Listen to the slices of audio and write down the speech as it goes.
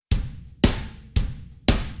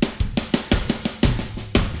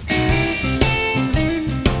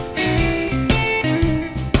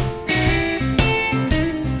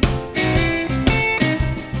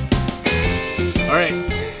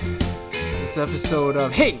episode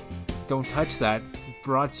of Hey, Don't Touch That,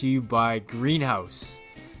 brought to you by Greenhouse,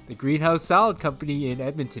 the Greenhouse Salad Company in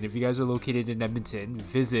Edmonton. If you guys are located in Edmonton,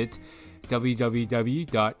 visit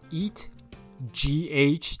www.eatgh.ca,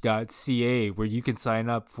 where you can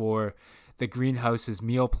sign up for the Greenhouse's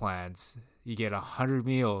meal plans. You get 100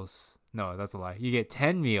 meals. No, that's a lie. You get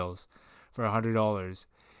 10 meals for $100.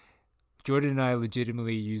 Jordan and I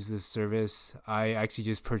legitimately use this service. I actually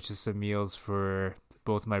just purchased some meals for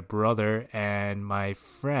both my brother and my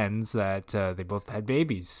friends that they both had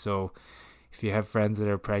babies. So if you have friends that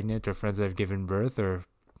are pregnant or friends that have given birth, or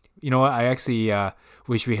you know what, I actually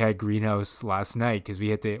wish we had Greenhouse last night because we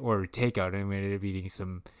had to order takeout and we ended up eating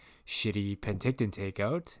some shitty Penticton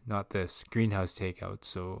takeout, not this Greenhouse takeout.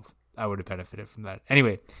 So I would have benefited from that.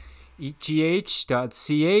 Anyway, eatgh.ch,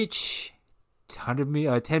 10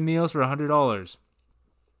 meals for $100.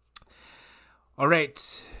 All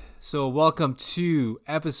right. So welcome to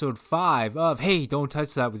episode 5 of Hey, Don't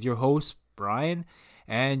Touch That with your hosts, Brian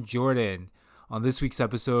and Jordan. On this week's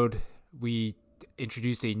episode, we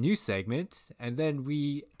introduced a new segment, and then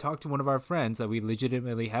we talked to one of our friends that we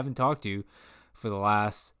legitimately haven't talked to for the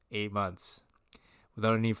last 8 months.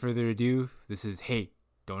 Without any further ado, this is Hey,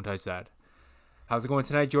 Don't Touch That. How's it going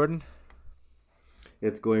tonight, Jordan?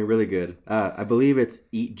 It's going really good. I believe it's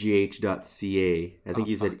eatgh.ca. I think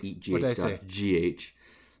you said eatgh.gh.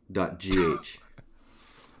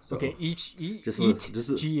 So okay, just a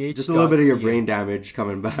little bit of your brain damage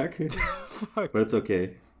coming back. But it's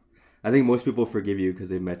okay. I think most people forgive you because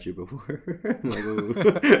they met you before.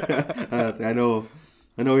 I know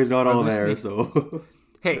he's not all there. So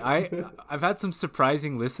hey, I've had some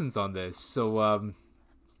surprising listens on this. So I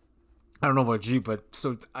don't know about you, but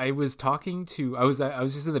so I was just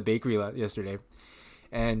in the bakery yesterday,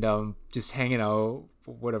 and just hanging out.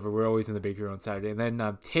 Whatever, we're always in the bakery on Saturday. And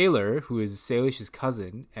then Taylor, who is Salish's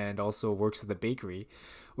cousin and also works at the bakery,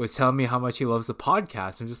 was telling me how much he loves the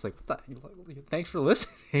podcast. I'm just like, what the? Thanks for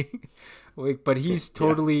listening. But he's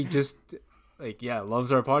totally just like, yeah,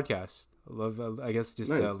 loves our podcast.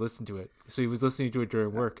 Listen to it. So he was listening to it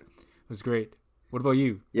during work. It was great. What about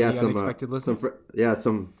you? Yeah, any unexpected listens?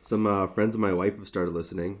 Some friends of my wife have started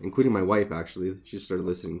listening, including my wife. Actually, she started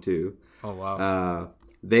listening too. Oh wow.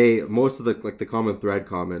 Most of the common thread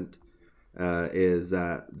comment is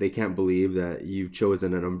that they can't believe that you've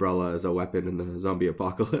chosen an umbrella as a weapon in the zombie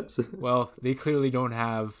apocalypse. Well, they clearly don't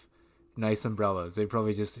have nice umbrellas. They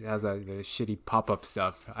probably just has the shitty pop-up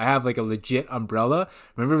stuff. I have like a legit umbrella.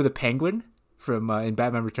 Remember the penguin from in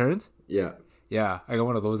Batman Returns? Yeah. Yeah, I got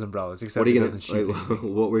one of those umbrellas. Except it doesn't shoot.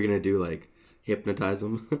 What we're gonna do? Like hypnotize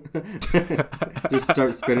them? Just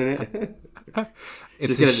start spinning it.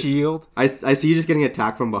 It's just a shield. I see you just getting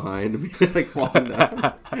attacked from behind, like falling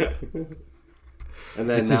down. And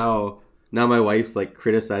then now my wife's like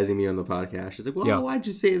criticizing me on the podcast. She's like, "Well, why'd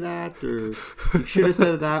you say that? Or you should have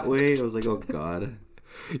said it that way." I was like, "Oh God."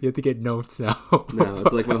 You have to get notes now. No,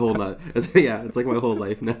 it's like my whole it's like my whole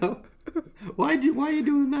life now. Why are you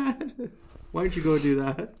doing that? Why didn't you go do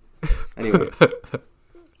that? Anyway.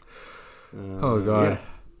 Oh God. Yeah.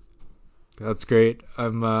 That's great.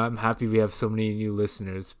 I'm happy we have so many new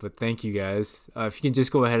listeners, but thank you guys. If you can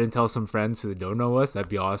just go ahead and tell some friends who don't know us, that'd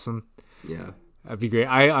be awesome. Yeah. That'd be great.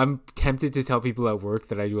 I'm tempted to tell people at work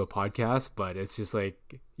that I do a podcast, but it's just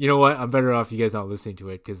like, you know what? I'm better off you guys not listening to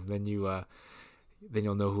it, because then you'll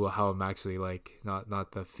know how I'm actually like,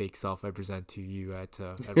 not the fake self I present to you at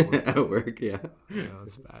work. At work, yeah. You know,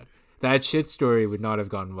 it's bad. That shit story would not have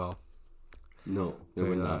gone well. No, it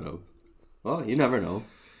would not have. Well, you never know.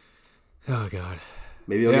 Oh God.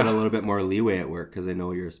 Maybe you'll get a little bit more leeway at work because they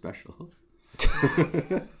know you're special.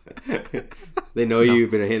 They know you've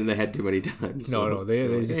been hit in the head too many times. No,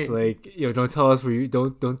 they're just like, don't tell us where you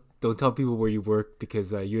don't tell people where you work,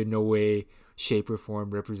 because you in no way, shape, or form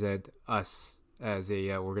represent us as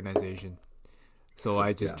a organization. So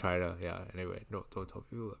I just try to Anyway, don't tell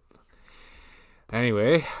people that.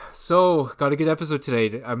 Anyway, so got a good episode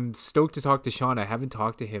today. I'm stoked to talk to Sean. I haven't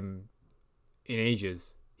talked to him in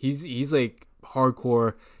ages. He's like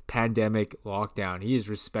hardcore pandemic lockdown. He is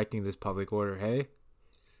respecting this public order. Hey,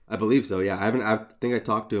 I believe so. Yeah, I think I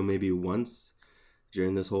talked to him maybe once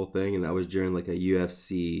during this whole thing, and that was during like a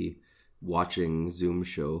UFC watching Zoom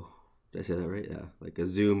show. Did I say that right? Yeah, like a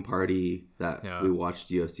Zoom party that we watched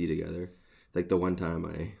UFC together. Like the one time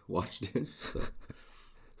I watched it.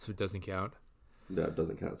 So it doesn't count. No, it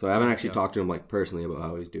doesn't count. So I haven't actually talked to him like personally about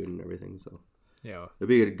how he's doing and everything. So yeah, it'd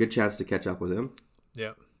be a good chance to catch up with him.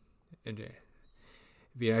 Yeah. It'd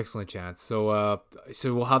be an excellent chance. So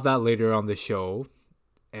we'll have that later on the show,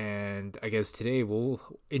 and I guess today we'll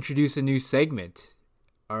introduce a new segment.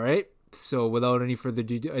 All right, So without any further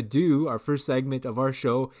ado, our first segment of our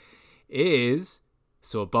show is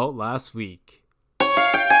So About Last Week.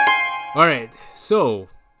 All right, so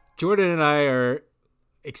Jordan and I are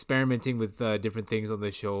experimenting with different things on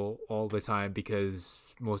the show all the time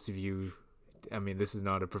because most of you, I mean, this is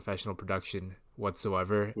not a professional production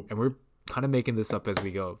whatsoever, and we're kind of making this up as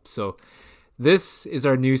we go. So this is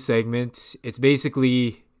our new segment. It's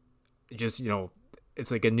basically just,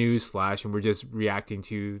 it's like a news flash, and we're just reacting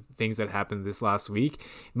to things that happened this last week.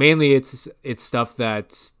 Mainly it's stuff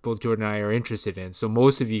that both Jordan and I are interested in. So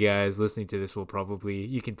most of you guys listening to this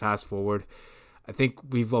you can fast forward. I think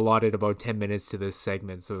we've allotted about 10 minutes to this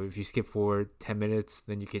segment. So if you skip forward 10 minutes,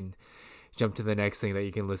 then you can jump to the next thing that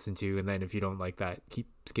you can listen to. And then if you don't like that, keep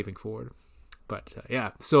skipping forward. But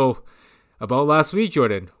yeah, so about last week,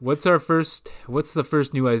 Jordan, what's the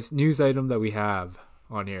first news item that we have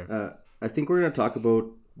on here? I think we're going to talk about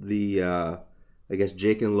the, I guess,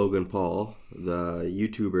 Jake and Logan Paul, the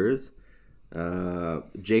YouTubers.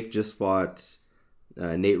 Jake just fought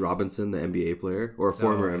Nate Robinson, the NBA player, or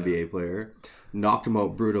former NBA player, knocked him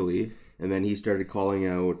out brutally. And then he started calling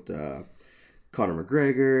out Conor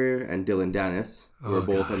McGregor and Dylan Dennis, who are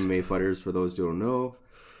both MMA fighters, for those who don't know.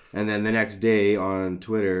 And then the next day on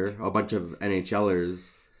Twitter, a bunch of NHLers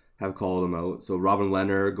have called him out. So Robin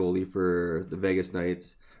Lehner, goalie for the Vegas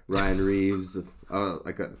Knights, Ryan Reeves,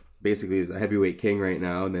 basically the heavyweight king right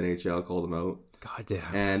now in the NHL, called him out. God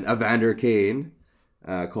damn. And Evander Kane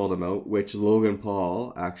called him out, which Logan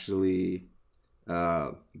Paul actually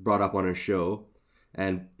brought up on his show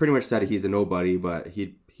and pretty much said he's a nobody, but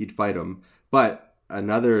he'd fight him. But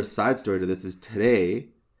another side story to this is today,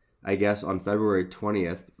 I guess on February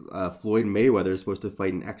 20th, Floyd Mayweather is supposed to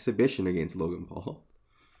fight an exhibition against Logan Paul.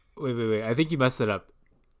 Wait. I think you messed it up.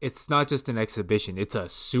 It's not just an exhibition. It's a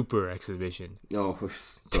super exhibition. Oh,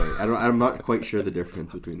 sorry. I'm not quite sure the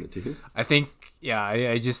difference between the two. I think, yeah,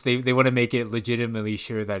 I just, they want to make it legitimately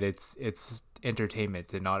sure that it's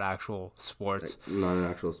entertainment and not actual sports. Not an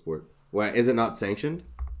actual sport. Why, is it not sanctioned?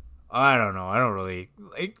 I don't know. I don't really,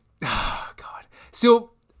 oh, God.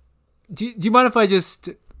 So, do you mind if I just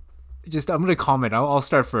I'm going to comment. I'll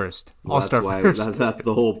start first. I'll start first. That's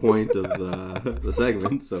the whole point of the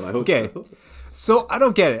segment, so I hope so. So I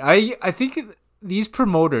don't get it. I think these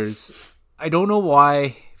promoters, I don't know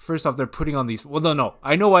why. First off, they're putting on these. Well, no.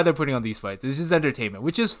 I know why they're putting on these fights. It's just entertainment,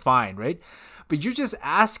 which is fine, right? But you're just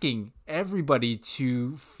asking everybody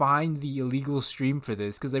to find the illegal stream for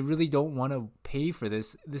this because I really don't want to pay for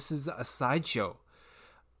this. This is a sideshow.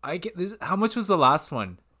 I get this. How much was the last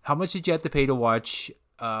one? How much did you have to pay to watch?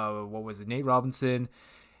 What was it? Nate Robinson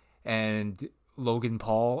and Logan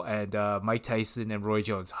Paul and Mike Tyson and Roy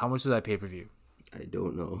Jones. How much was that pay-per-view? I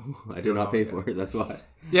don't know. I did not pay for it. That's why.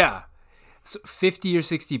 Yeah. So $50 or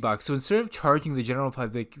 $60. So instead of charging the general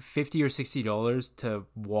public $50 or $60 to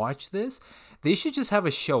watch this, they should just have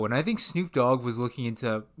a show. And I think Snoop Dogg was looking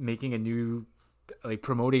into making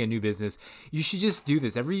promoting a new business. You should just do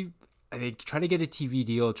this. I think try to get a TV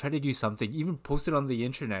deal, try to do something, even post it on the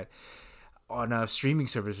internet, on a streaming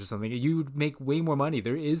service or something. You would make way more money.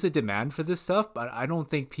 There is a demand for this stuff, but I don't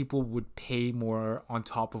think people would pay more on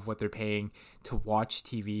top of what they're paying to watch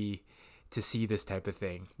TV to see this type of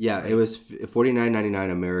thing. Yeah, it was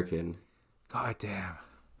 $49.99 American. God damn.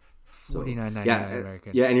 $49.99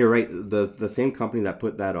 American. Yeah, and you're right. The same company that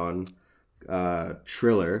put that on,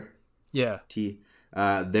 Triller. Yeah.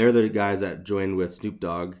 They're the guys that joined with Snoop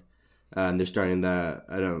Dogg, and they're starting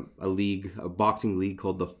a boxing league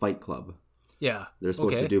called the Fight Club. Yeah. They're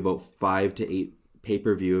supposed to do about 5 to 8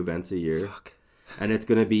 pay-per-view events a year. Fuck. And it's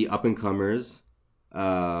going to be up-and-comers,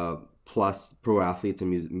 plus pro athletes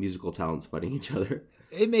and musical talents fighting each other.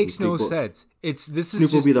 It makes no sense.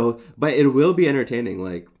 Snoop will be the whole, but it will be entertaining.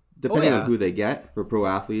 Like, depending on who they get for pro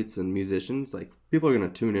athletes and musicians, like, people are going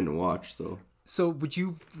to tune in and watch. So would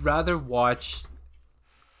you rather watch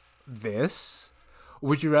this? Or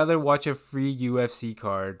would you rather watch a free UFC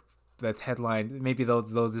card that's headlined? Maybe they'll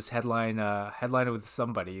just headline it with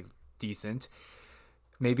somebody decent.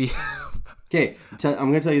 Maybe. Okay,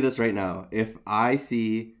 I'm going to tell you this right now. If I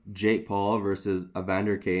see Jake Paul versus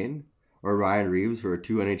Evander Kane or Ryan Reeves for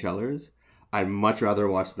 2 NHLers, I'd much rather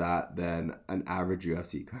watch that than an average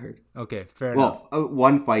UFC card. Okay, fair enough. Well,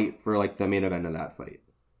 one fight for like the main event of that fight.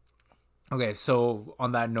 Okay, so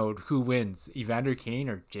on that note, who wins, Evander Kane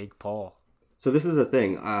or Jake Paul? So this is the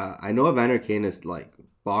thing. I know Evander Kane is like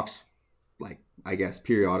boxed, like, I guess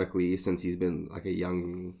periodically since he's been like a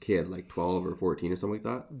young kid, like 12 or 14 or something like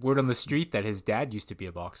that. Word on the street that his dad used to be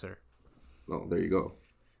a boxer. Oh, there you go.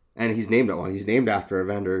 And he's named after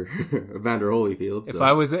Evander Holyfield. So.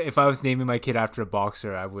 If I was naming my kid after a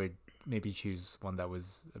boxer, I would maybe choose one that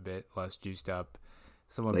was a bit less juiced up.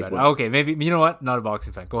 Someone Like better. what? Okay, maybe you know what? Not a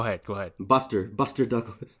boxing fan. Go ahead. Buster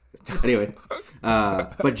Douglas. Anyway,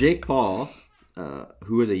 but Jake Paul,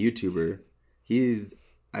 who is a YouTuber,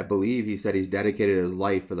 I believe he said he's dedicated his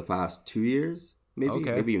life for the past 2 years, maybe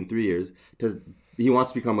even 3 years. He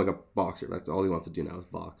wants to become like a boxer. That's all he wants to do now is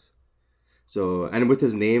box. So, and with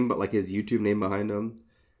his name, but like his YouTube name behind him,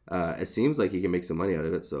 it seems like he can make some money out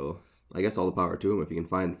of it. So I guess all the power to him if he can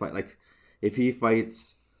fight. Like if he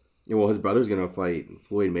fights, well, his brother's gonna fight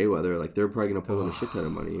Floyd Mayweather. Like they're probably gonna pull in a shit ton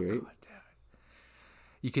of money, right?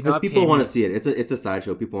 You Because cannot. people want to see it. It's a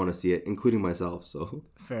sideshow. People want to see it, including myself. So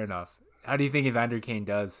Fair enough. How do you think Evander Kane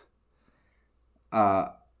does?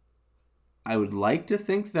 I would like to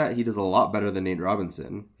think that he does a lot better than Nate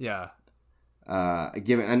Robinson. Yeah.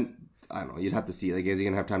 Given, and I don't know, you'd have to see. Like, is he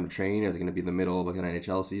gonna have time to train? Is it gonna be in the middle of like an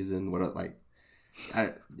NHL season?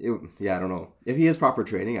 I don't know. If he has proper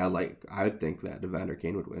training, I would think that Evander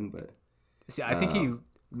Kane would win. But See, I think he.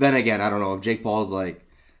 Then again, I don't know if Jake Paul's like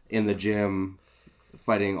in the gym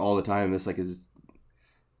fighting all the time. This like his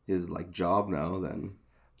like job now. Then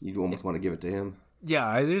you almost want to give it to him. Yeah,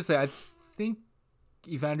 I think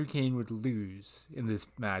Evander Kane would lose in this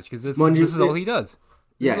match because this is all he does.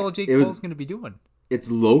 This is all Jake Paul's going to be doing. It's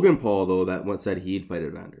Logan Paul though that once said he'd fight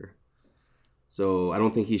Evander. So I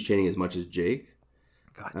don't think he's training as much as Jake.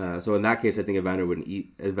 So in that case, I think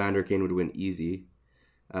Evander Kane would win easy.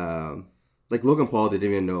 Like Logan Paul didn't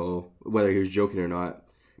even know whether he was joking or not.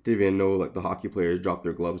 Didn't even know like the hockey players dropped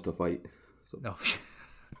their gloves to fight. So, No.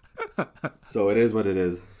 So it is what it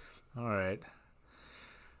is. All right.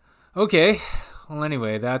 Okay. Well,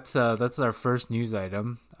 anyway, that's our first news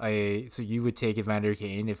item. So you would take Evander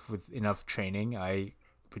Kane if with enough training. I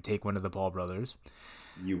would take one of the Paul brothers.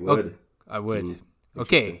 You would. I would.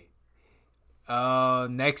 Okay.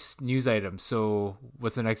 Next news item. So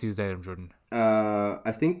what's the next news item, Jordan?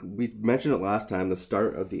 I think we mentioned it last time. The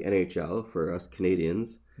start of the NHL for us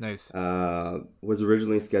Canadians. Nice. Was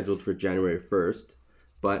originally scheduled for January 1st,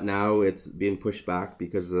 but now it's being pushed back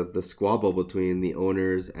because of the squabble between the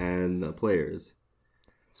owners and the players.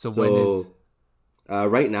 So when is...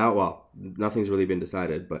 right now, well, nothing's really been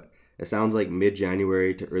decided, but it sounds like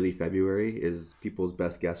mid-January to early February is people's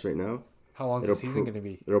best guess right now. How long is the season going to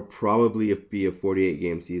be? It'll probably be a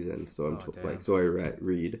 48-game season. So I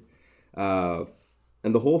read.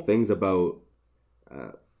 And the whole thing's about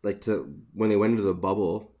when they went into the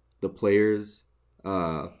bubble, the players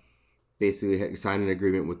basically had signed an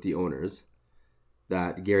agreement with the owners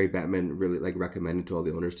that Gary Bettman really recommended to all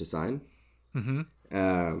the owners to sign. Mm-hmm.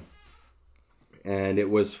 And it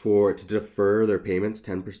was to defer their payments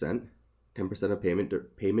 10% of payment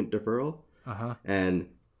deferral, and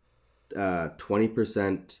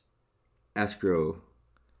 20% escrow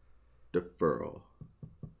deferral.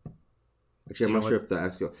 Actually, I'm not sure if the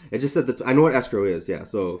escrow. It just said that I know what escrow is. Yeah.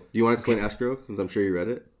 So, do you want to explain escrow since I'm sure you read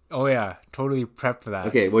it? Oh yeah, totally prepped for that.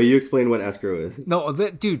 Okay, well, you explain what escrow is. No,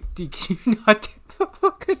 dude, can you not?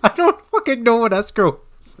 I don't fucking know what escrow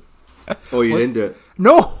is. Oh, you didn't do it?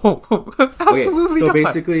 No, absolutely so not. So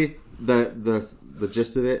basically, the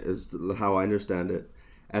gist of it is how I understand it.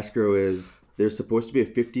 Escrow is there's supposed to be a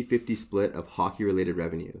 50-50 split of hockey-related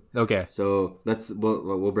revenue. Okay. So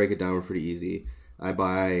we'll break it down pretty easy. I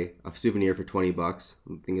buy a souvenir for $20.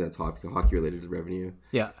 I'm thinking that's hockey-related revenue.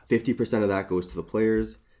 Yeah. 50% of that goes to the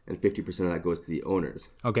players, and 50% of that goes to the owners.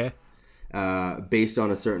 Okay. Based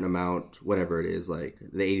on a certain amount, whatever it is, like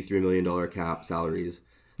the $83 million cap salaries.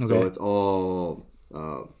 Okay. So it's all.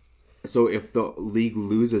 So if the league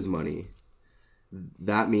loses money,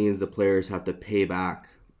 that means the players have to pay back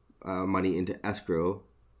money into escrow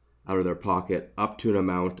out of their pocket up to an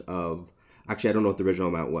amount of. Actually, I don't know what the original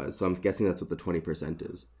amount was, so I'm guessing that's what the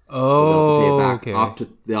 20% is. Oh, so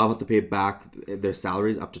they'll have to pay back their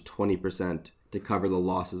salaries up to 20% to cover the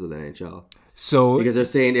losses of the NHL. So because they're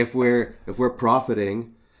saying if we're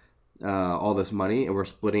profiting all this money and we're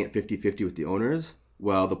splitting it 50-50 with the owners,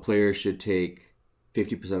 well, the players should take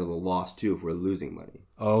 50% of the loss too if we're losing money.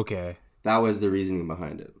 Okay. That was the reasoning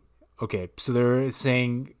behind it. Okay, so they're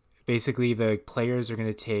saying basically the players are going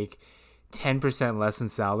to take 10% less in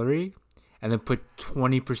salary and then put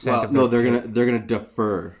 20% of their they're gonna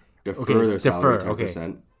defer their salary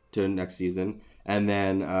 10% to next season, and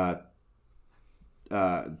then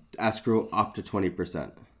escrow up to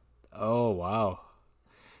 20%. Oh wow!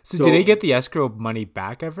 So do they get the escrow money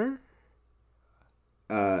back ever?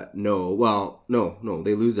 No. Well, no.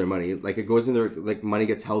 They lose their money. Like it goes in their money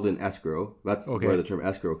gets held in escrow. That's where the term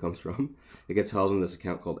escrow comes from. It gets held in this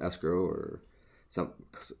account called escrow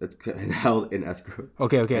it's held in escrow.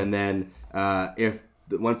 Okay. And then if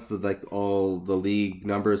once the like all the league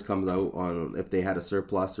numbers comes out on if they had a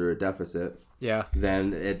surplus or a deficit, Yeah.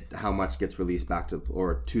 then how much gets released back to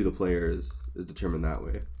the players is determined that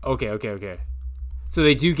way. Okay. So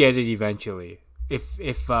they do get it eventually. If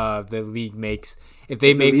the league makes if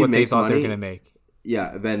they make what they thought they're gonna make.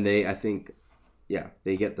 Yeah, then I think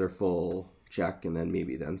they get their full check and then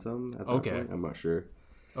maybe then some at that point. I'm not sure.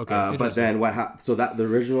 Okay. But then so that the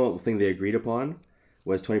original thing they agreed upon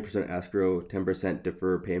was 20% escrow, 10%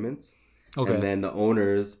 defer payments. Okay. And then the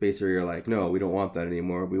owners basically are like, no, we don't want that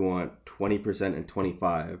anymore. We want 20% and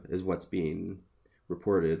 25 is what's being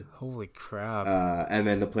reported. Holy crap. And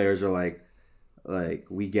then the players are like,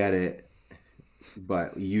 we get it,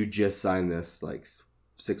 but you just signed this like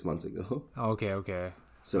 6 months ago. Okay.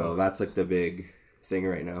 So that's like the big thing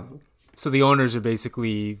right now. So the owners are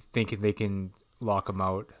basically thinking they can lock them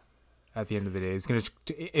out at the end of the day. It's gonna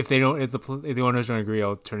if the owners don't agree,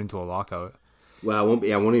 it'll turn into a lockout. Well,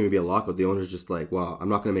 it won't even be a lockout. The owner's just like, well, I'm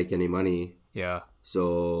not gonna make any money. Yeah.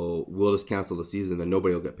 So we'll just cancel the season, then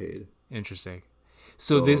nobody will get paid. Interesting.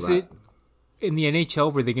 So in the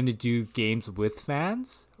NHL, were they going to do games with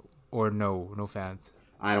fans or no fans?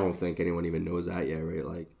 I don't think anyone even knows that yet, right?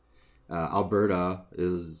 Like, Alberta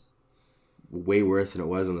is way worse than it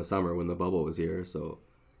was in the summer when the bubble was here. So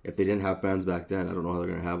if they didn't have fans back then, I don't know how they're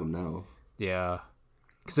going to have them now. Yeah.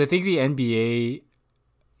 Because I think the NBA,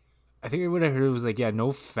 I think what I heard was like,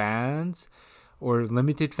 no fans or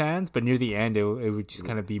limited fans, but near the end, it would just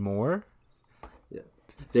kind of be more.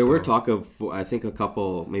 There were talk of, I think, a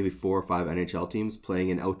couple, maybe 4 or 5 NHL teams playing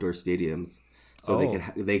in outdoor stadiums, so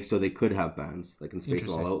they could have fans, like in space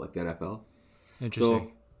all out, like the NFL. Interesting.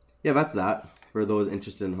 So, yeah, that's that for those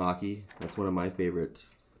interested in hockey. That's one of my favorite.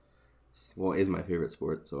 Well, is my favorite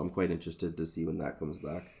sport, so I'm quite interested to see when that comes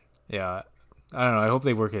back. Yeah, I don't know. I hope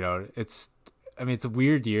they work it out. It's a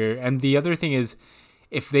weird year, and the other thing is,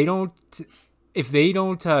 if they don't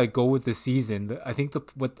go with the season, I think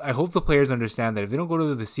I hope the players understand that if they don't go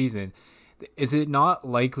to the season, is it not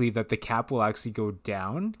likely that the cap will actually go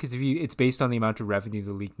down? Because it's based on the amount of revenue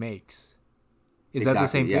the league makes. Is that the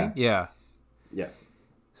same thing? Yeah.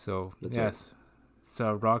 So yes, it's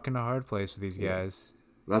a rock and a hard place for these guys.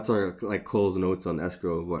 That's our Cole's notes on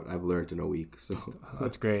escrow. What I've learned in a week. So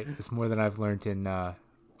that's great. It's more than I've learned in a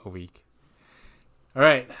week. All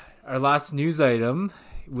right, our last news item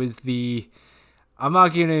was I'm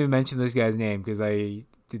not going to even mention this guy's name because I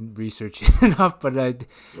didn't research it enough. But I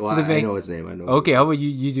know his name. I know. Okay, how about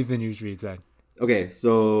you do the news reads then? Okay,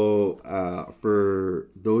 so for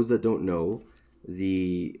those that don't know,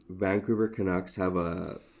 the Vancouver Canucks have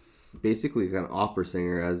basically an opera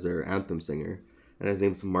singer as their anthem singer, and his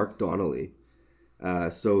name's Mark Donnelly.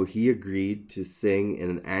 So he agreed to sing in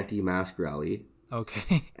an anti-mask rally.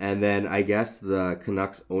 Okay. And then I guess the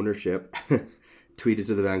Canucks ownership tweeted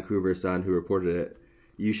to the Vancouver Sun, who reported it,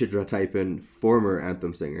 you should type in former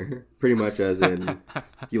anthem singer, pretty much as in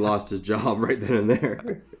he lost his job right then and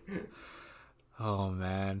there. Oh,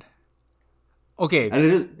 man. Okay. And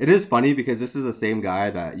it is funny because this is the same guy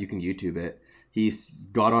that you can YouTube it. He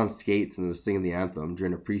got on skates and was singing the anthem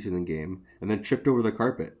during a preseason game and then tripped over the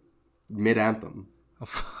carpet mid-anthem. Oh,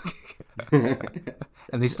 fuck.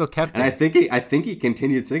 And they still kept it. And I think he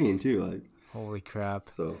continued singing too. Like, holy crap.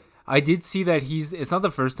 So I did see that it's not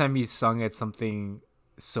the first time he's sung at something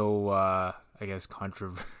so, I guess,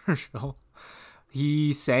 controversial.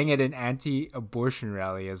 He sang at an anti-abortion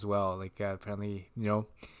rally as well. Like, apparently,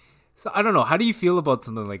 So, I don't know. How do you feel about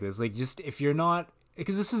something like this? Like, just if you're not...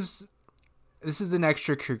 Because this is an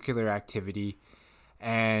extracurricular activity.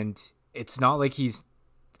 And it's not like he's...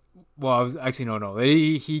 Well, actually, no.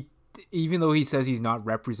 He even though he says he's not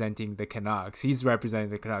representing the Canucks, he's representing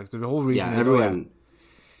the Canucks. The whole reason is... everyone...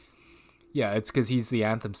 Yeah, it's because he's the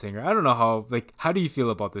anthem singer. I don't know how do you feel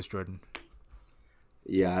about this, Jordan?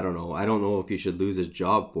 Yeah, I don't know. I don't know if he should lose his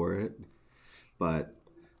job for it. But,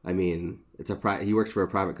 I mean, he works for a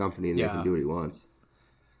private company and they can do what he wants.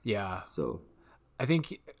 Yeah. So.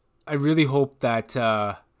 I really hope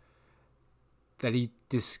that he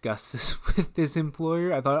discusses with his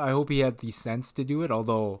employer. I hope he had the sense to do it,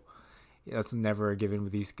 although that's never a given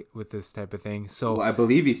with this type of thing. So. Well, I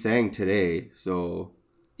believe he sang today, so...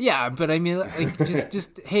 Yeah, but I mean, like,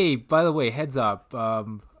 just hey, by the way, heads up. I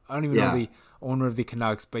don't even know the owner of the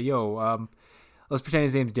Canucks, but let's pretend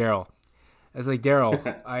his name's Daryl. I was like, Daryl,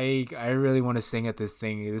 I really want to sing at this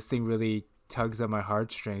thing. This thing really tugs at my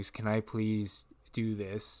heartstrings. Can I please do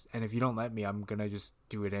this? And if you don't let me, I'm gonna just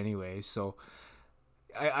do it anyway. So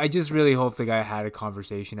I just really hope the guy had a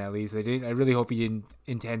conversation at least. I really hope he didn't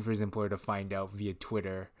intend for his employer to find out via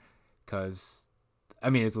Twitter, because I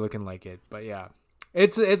mean it's looking like it. But yeah.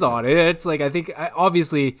 It's odd. It's like I think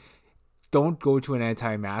obviously don't go to an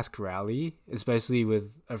anti-mask rally, especially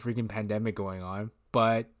with a freaking pandemic going on.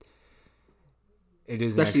 But it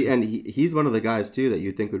is Especially, actually and he's one of the guys too that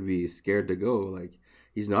you think would be scared to go. Like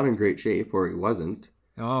he's not in great shape, or he wasn't.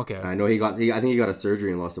 okay. I know I think he got a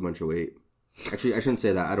surgery and lost a bunch of weight. Actually, I shouldn't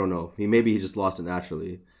say that. I don't know. He just lost it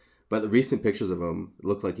naturally. But the recent pictures of him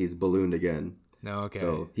look like he's ballooned again. No, okay.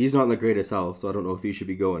 So he's not in the greatest health. So I don't know if he should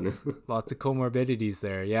be going. Lots of comorbidities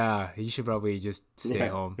there. Yeah, he should probably just stay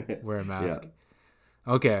home, wear a mask.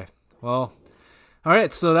 Yeah. Okay. Well, all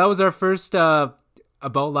right. So that was our first about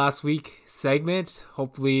last week segment.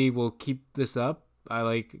 Hopefully, we'll keep this up.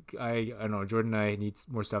 I know Jordan and I need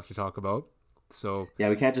more stuff to talk about. So yeah,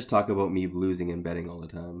 we can't just talk about me losing and betting all the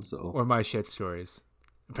time. So or my shit stories.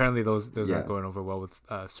 Apparently, those aren't going over well with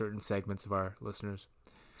certain segments of our listeners.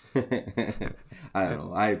 I don't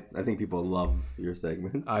know. I think people love your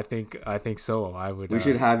segment. I think so. I would. We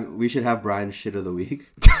should have Brian's shit of the week.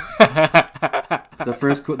 the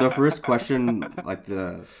first question, like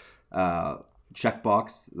the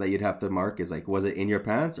checkbox that you'd have to mark is like, was it in your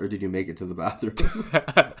pants or did you make it to the bathroom?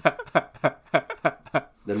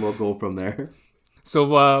 Then we'll go from there.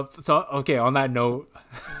 So okay. On that note,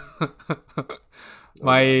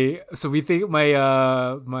 my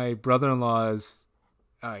brother-in-law's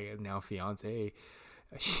now fiance,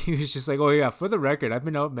 she was just like, oh yeah, for the record, I've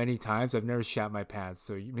been out many times. I've never shat my pants.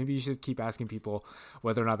 So maybe you should keep asking people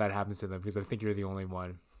whether or not that happens to them because I think you're the only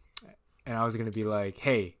one. And I was gonna be like,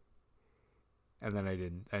 hey, and then I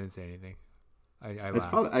didn't say anything. I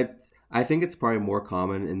laughed. I think it's probably more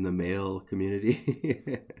common in the male community.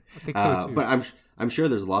 I think so too. But I'm sure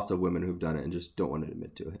there's lots of women who've done it and just don't want to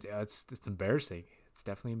admit to it. Yeah, it's embarrassing. It's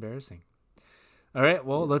definitely embarrassing. All right,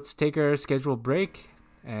 well, let's take our scheduled break,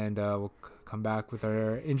 and we'll come back with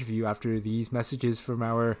our interview after these messages from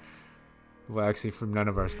from none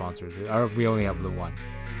of our sponsors. We only have the one,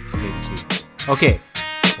 maybe two. Okay,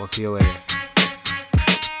 we'll see you later.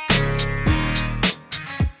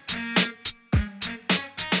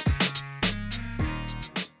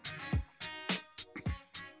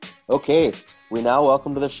 Okay, we now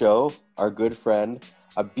welcome to the show our good friend,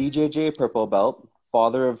 a BJJ purple belt,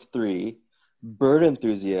 father of 3, bird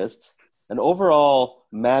enthusiast, an overall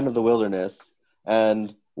man of the wilderness,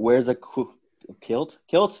 and wears a kilt?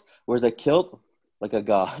 Wears a kilt like a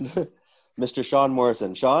god. Mr. Sean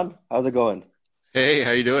Morrison. Sean, how's it going? Hey,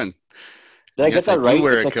 how you doing? Did I get that right?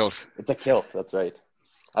 Wear a kilt. It's a kilt, that's right.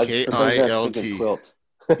 K-I-L-T. Quilt.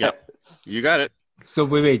 Yep, you got it. So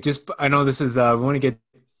wait, I know this is, we want to get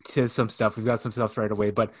to some stuff. We've got some stuff right away,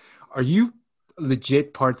 but are you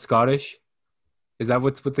legit part Scottish? Is that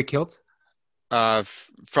what's with the kilt?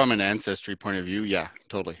 From an ancestry point of view, yeah,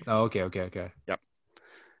 totally. Oh, okay. Yep.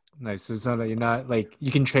 Nice. So it's not you're not like you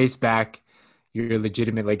can trace back your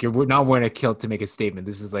legitimate, like you're not wearing a kilt to make a statement.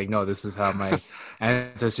 This is like, no, this is how my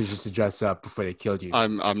ancestors used to dress up before they killed you.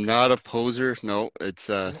 I'm not a poser. No, it's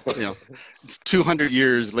it's 200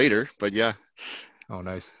 years later, but yeah. Oh,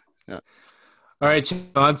 nice. Yeah. All right,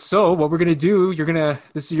 John. So what we're going to do,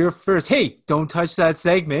 this is your first, hey, don't touch that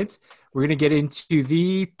segment. We're going to get into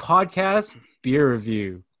the podcast beer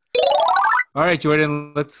review. All right,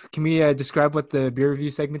 Jordan, can we describe what the beer review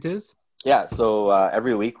segment is? Yeah, so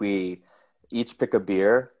every week we each pick a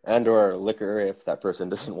beer and or liquor if that person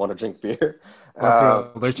doesn't want to drink beer. Or if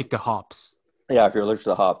you're allergic to hops. Yeah, if you're allergic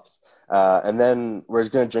to hops. And then we're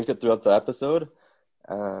just going to drink it throughout the episode.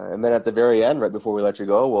 And then at the very end, right before we let you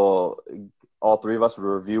go, all 3 of us will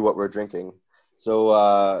review what we're drinking.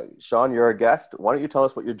 So, Sean, you're a guest. Why don't you tell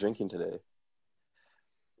us what you're drinking today?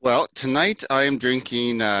 Well, tonight I am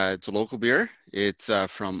drinking, it's a local beer. It's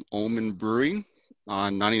from Omen Brewing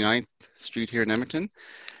on 99th Street here in Edmonton.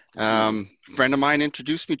 Friend of mine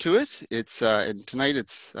introduced me to it. It's and tonight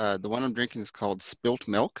it's the one I'm drinking is called Spilt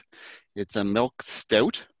Milk. It's a milk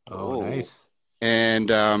stout. Oh, nice. And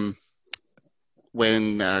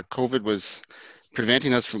when COVID was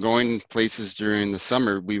preventing us from going places during the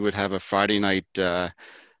summer, we would have a Friday night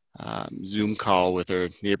Zoom call with our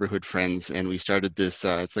neighborhood friends, and we started this.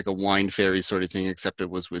 It's like a wine ferry sort of thing, except it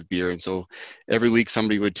was with beer. And so every week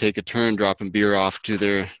somebody would take a turn dropping beer off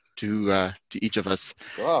to each of us.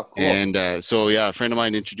 Oh, cool. And so yeah, a friend of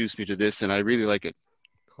mine introduced me to this, and I really like it.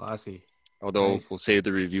 Classy. Although nice. We'll save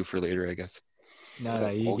the review for later, I guess. No,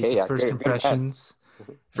 you get the first impressions.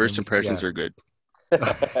 First impressions are good.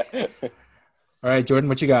 All right, Jordan,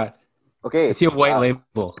 what you got? Okay. I see a white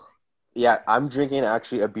label. Yeah, I'm drinking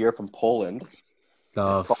actually a beer from Poland.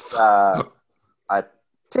 It's called a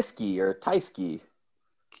Tyski or Tyski.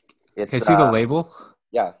 Can I see the label?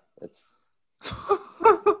 Yeah, it's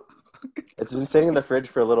It's been sitting in the fridge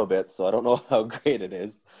for a little bit, so I don't know how great it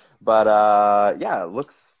is. But yeah, it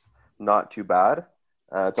looks not too bad.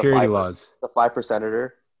 It's a Purity 5%, laws. a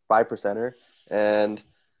 5%er, and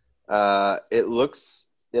it looks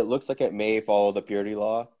like it may follow the purity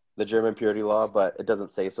law, the German purity law, but it doesn't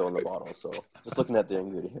say so in the bottle. So just looking at the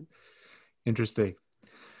ingredients. Interesting.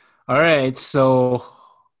 All right, so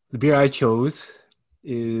the beer I chose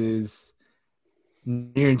is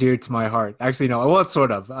near and dear to my heart. Actually, no, well, it's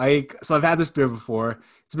sort of. I've had this beer before.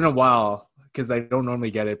 It's been a while because I don't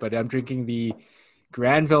normally get it, but I'm drinking the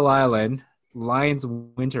Granville Island Lions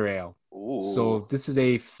Winter Ale. So Ooh. this is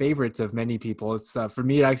a favorite of many people. It's for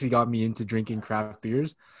me, it actually got me into drinking craft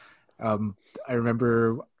beers. I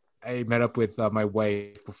remember I met up with my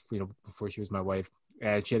wife, before she was my wife,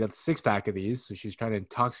 and she had a 6-pack of these, so she was trying to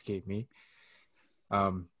intoxicate me.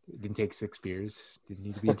 It didn't take 6 beers. Didn't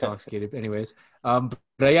need to be intoxicated, anyways. But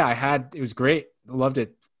yeah, it was great. Loved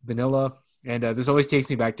it. Vanilla, and this always takes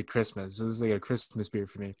me back to Christmas. So this is like a Christmas beer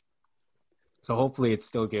for me. So hopefully it's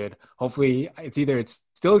still good. Hopefully it's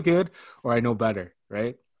still good or I know better,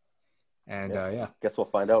 right? And Yeah, yeah, guess we'll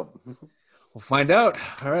find out. we'll find out.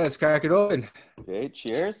 All right, let's crack it open. Okay,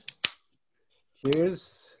 cheers.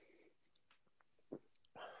 Cheers.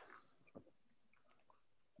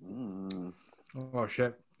 Mm, Oh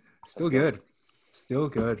shit. Still that's good. good. Still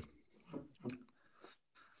good.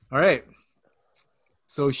 All right.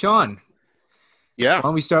 So Sean, Yeah, why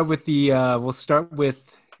don't we start with we'll start with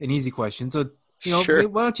an easy question. So, sure.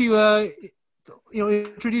 why don't you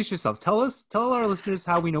introduce yourself. Tell our listeners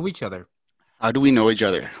how we know each other. How do we know each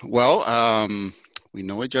other? Well, we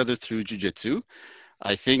know each other through jiu-jitsu.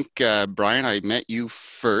 I think, Brian, I met you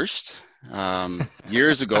first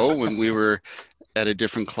years ago when we were at a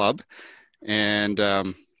different club. And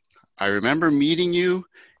I remember meeting you,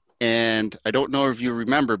 and I don't know if you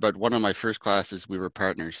remember, but one of my first classes, we were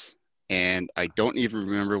partners. And I don't even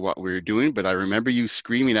remember what we were doing, but I remember you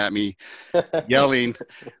screaming at me, yelling,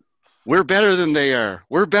 "We're better than they are.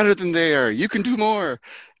 We're better than they are. You can do more."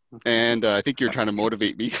 And I think you're trying to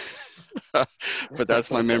motivate me. But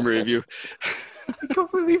that's my memory of you. I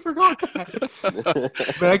completely forgot that.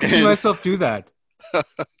 But I can see and myself do that.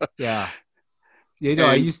 Yeah. I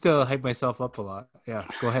and used to hype myself up a lot. Yeah.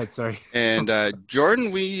 Go ahead. Sorry. and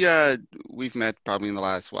Jordan, we've met probably in the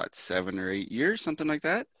last, what, 7 or 8 years, something like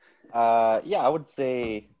that. Yeah, I would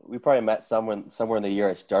say we probably met somewhere in the year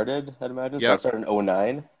I started, I'd imagine. So I Yeah, started in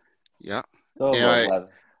 '09. yeah. So And about 11. Yeah.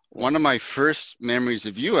 one of my first memories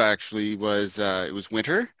of you actually was it was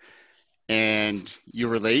winter, and you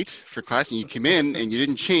were late for class, and you came in and you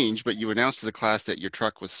didn't change, but you announced to the class that your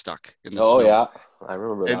truck was stuck in the Oh snow. yeah, I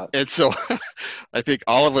remember that. And so I think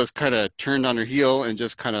all of us kind of turned on our heel and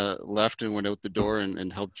just kind of left and went out the door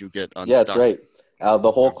and helped you get Yeah, that's unstuck. right.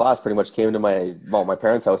 The whole class pretty much came to my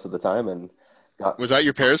parents' house at the time and got Was that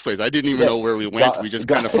your parents' place? I didn't even yeah know where we went. We got just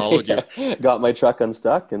kind got of followed you. yeah, got my truck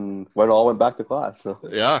unstuck and went back to class. So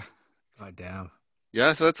Yeah. God damn.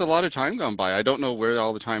 Yeah. So that's a lot of time gone by. I don't know where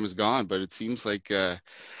all the time has gone, but it seems like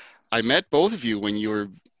I met both of you when you were,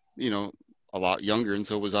 you know, a lot younger, and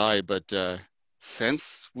so was I. But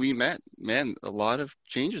since we met, man, a lot of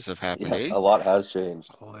changes have happened, yeah, eh? a lot has changed.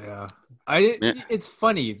 Oh yeah. Yeah. It's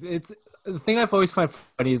funny. It's the thing I've always found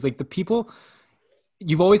funny is like the people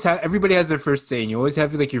you've always had. Everybody has their first day, and you always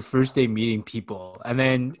have like your first day meeting people, and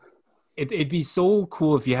then it'd be so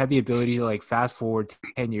cool if you had the ability to like fast forward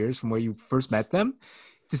 10 years from where you first met them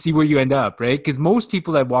to see where you end up, right? Because most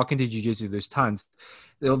people that walk into jiu-jitsu, there's tons,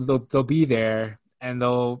 they'll be there and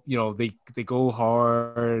they go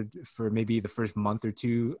hard for maybe the first month or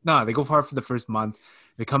two. No, they go hard for the first month.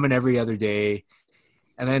 They come in every other day,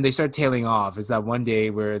 and then they start tailing off. Is that one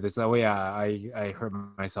day where there's, oh yeah, I hurt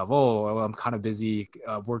myself. Oh, well, I'm kind of busy.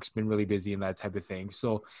 Work's been really busy and that type of thing.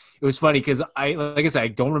 So it was funny because like I said, I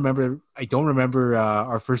don't remember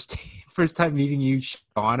our first time meeting you,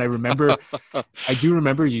 Sean. I do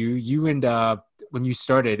remember you and when you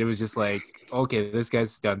started, it was just like, okay, this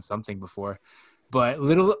guy's done something before. But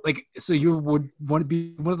little like, so you would want to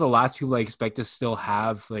be one of the last people I expect to still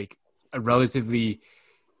have like a relatively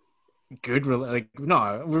good like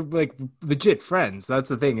no, we're like legit friends. That's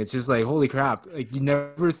the thing. It's just like, holy crap, like you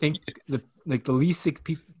never think the least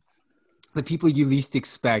the people you least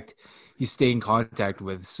expect you stay in contact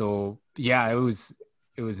with. So yeah, it was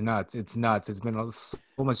nuts. It's nuts. It's been so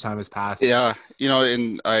much time has passed. Yeah,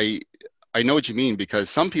 and I know what you mean, because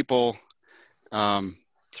some people um,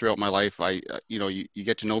 throughout my life, you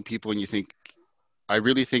get to know people and you think, I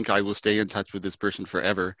really think I will stay in touch with this person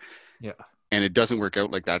forever, Yeah. and it doesn't work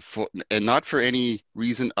out like that, and not for any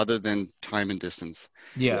reason other than time and distance.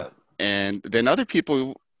 Yeah. Yeah. And then other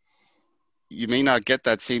people, you may not get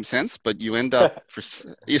that same sense, but you end up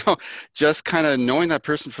just kind of knowing that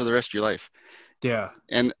person for the rest of your life. Yeah.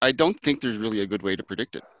 And I don't think there's really a good way to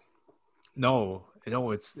predict it. No,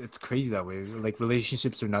 it's crazy that way. Like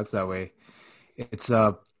relationships are nuts that way. It's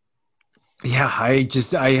yeah, I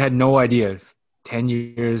had no idea. 10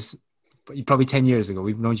 years, probably 10 years ago,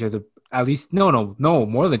 we've known each other at least more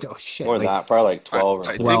than shit. More than that, probably like 12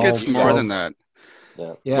 I or think it's 12, more than that.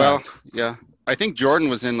 Yeah. Well, yeah. I think Jordan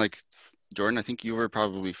was in Jordan, I think you were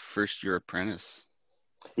probably first year apprentice.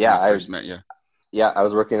 Yeah, when I first met you. Yeah, I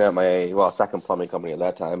was working at my second plumbing company at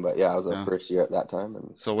that time, but yeah, I was in first year at that time.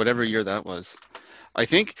 And so whatever year that was, I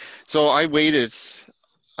think. So I waited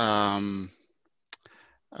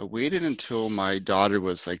until my daughter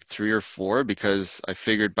was like 3 or 4 because I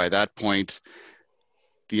figured by that point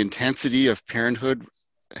the intensity of parenthood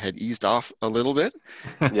had eased off a little bit,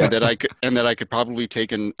 Yeah. and that I could probably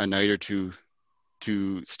take a night or two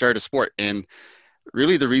to start a sport. And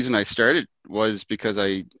really the reason I started was because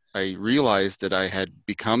I realized that I had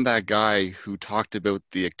become that guy who talked about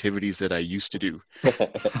the activities that I used to do,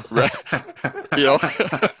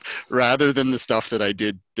 rather than the stuff that I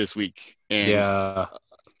did this week. And yeah,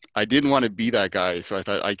 I didn't want to be that guy. So I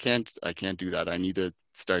thought I can't do that. I need to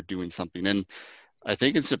start doing something. And I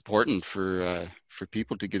think it's important for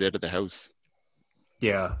people to get out of the house.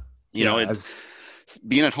 Yeah.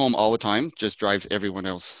 Being at home all the time just drives everyone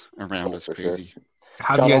else around us crazy. Sure.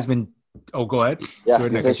 How have you guys been? Oh, go ahead.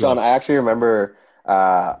 Yeah, Sean, I actually remember,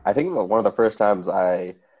 I think one of the first times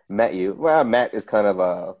I met you, met is kind of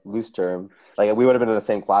a loose term. Like, we would have been in the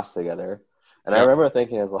same class together. And I remember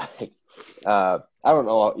thinking, I don't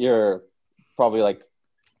know, you're probably like,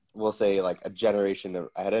 we'll say like a generation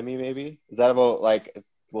ahead of me, maybe. Is that about like,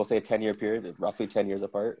 we'll say a 10-year period, roughly 10 years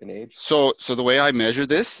apart in age? So the way I measure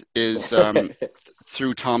this is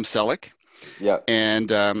through Tom Selleck. Yeah.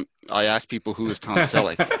 And I ask people, who is Tom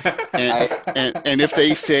Selleck? and if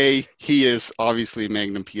they say he is obviously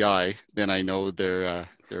Magnum PI, then I know they're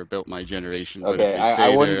about my generation. Okay,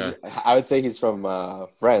 I would say he's from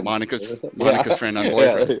Friends. Monica's friend on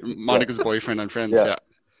boyfriend. Yeah. Monica's boyfriend on Friends.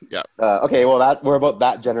 Yeah. Okay, well, we're about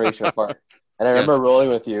that generation apart. And I remember rolling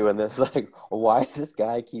with you, and it's like, why does this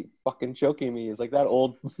guy keep fucking choking me? He's like that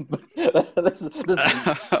old.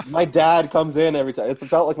 My dad comes in every time. It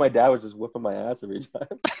felt like my dad was just whipping my ass every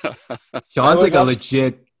time. Sean's like a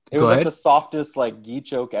legit. It was like the softest like gi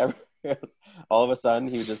choke ever. All of a sudden,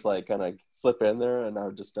 he would just like kind of slip in there, and I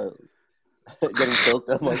would just start getting choked.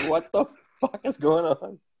 And I'm like, what the fuck is going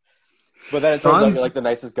on? But then it turns out you're like the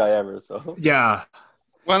nicest guy ever. So yeah.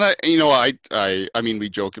 Well, I mean, we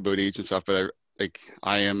joke about age and stuff, but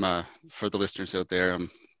I am for the listeners out there,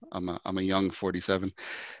 I'm a young 47.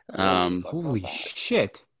 Holy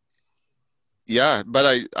shit! Yeah, but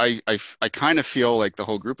I kind of feel like the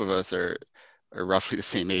whole group of us are roughly the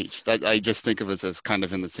same age. I just think of us as kind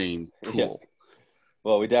of in the same pool. Yeah.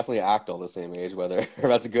 Well, we definitely act all the same age, whether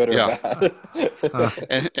that's good or bad.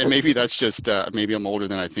 And maybe that's just maybe I'm older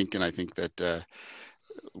than I think, and I think that.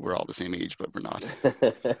 We're all the same age, but we're not.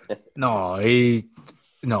 No, I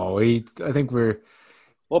think we're.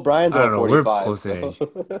 Well, Brian's about 45. We're close to age.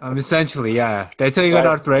 Essentially, yeah. Did I tell you got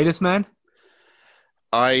arthritis, man?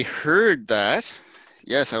 I heard that.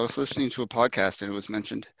 Yes, I was listening to a podcast and it was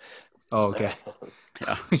mentioned. Oh, okay.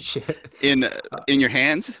 Yeah. Shit. In your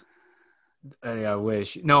hands? I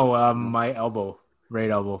wish. No, my elbow, right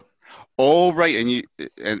elbow. Oh, right.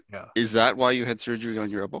 And is that why you had surgery on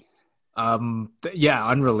your elbow? Yeah,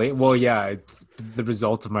 unrelated. Well, yeah, it's the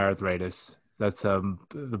result of my arthritis. That's the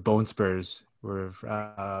bone spurs were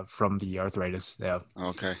from the arthritis. Yeah.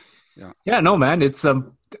 Okay. Yeah. Yeah. No, man. It's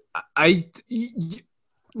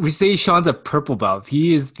we say Sean's a purple belt.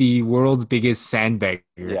 He is the world's biggest sandbagger.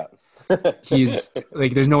 Yeah. He's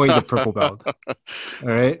like, there's no way he's a purple belt. All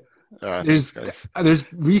right. There's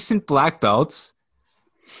recent black belts,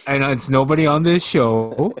 and it's nobody on this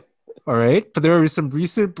show. All right. But there are some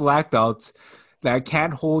recent black belts that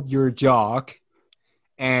can't hold your jock,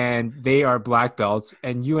 and they are black belts.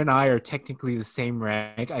 And you and I are technically the same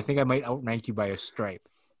rank. I think I might outrank you by a stripe.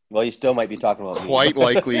 Well, you still might be talking about me.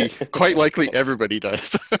 Quite likely everybody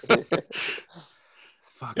does.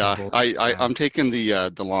 Yeah. I'm taking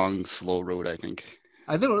the long, slow road, I think.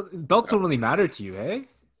 I think belts don't really matter to you, eh?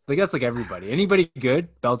 Like, that's like everybody. Anybody good,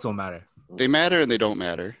 belts don't matter. They matter and they don't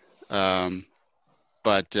matter.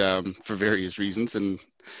 But for various reasons, and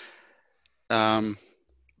I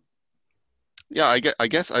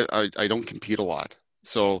guess I don't compete a lot,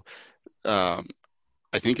 so I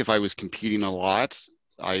think if I was competing a lot,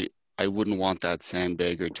 I wouldn't want that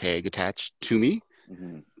sandbag or tag attached to me,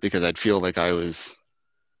 because I'd feel like I was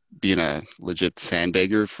being a legit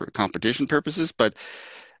sandbagger for competition purposes. But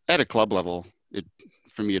at a club level,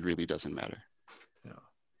 for me, it really doesn't matter.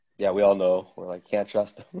 Yeah, we all know. We're like, can't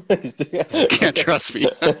trust him. Can't trust me. Yeah,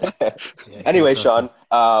 Anyway, can't trust Sean,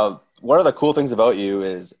 him. one of the cool things about you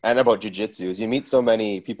is, and about jiu-jitsu, is you meet so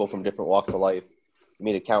many people from different walks of life. You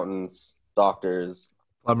meet accountants, doctors,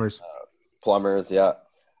 Plumbers. plumbers, yeah.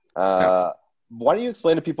 Yeah, Why don't you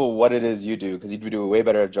explain to people what it is you do? Because you do a way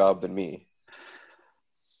better job than me.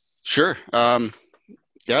 sure.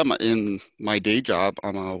 Yeah, in my day job,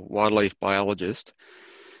 I'm a wildlife biologist,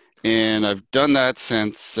 and I've done that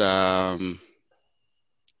since probably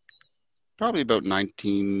about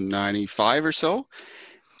 1995 or so.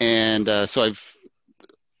 And so I've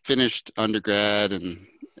finished undergrad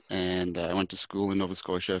and I went to school in Nova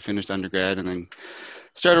Scotia. I finished undergrad and then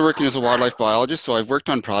started working as a wildlife biologist. So I've worked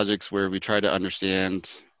on projects where we try to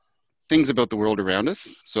understand things about the world around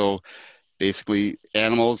us. So basically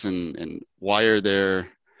animals and why are there,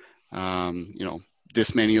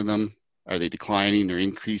 this many of them? Are they declining or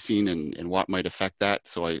increasing, and what might affect that?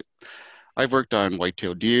 So I've worked on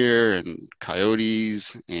white-tailed deer and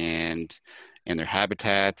coyotes and their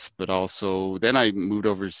habitats, but also then I moved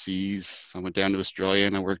overseas. I went down to Australia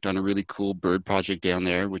and I worked on a really cool bird project down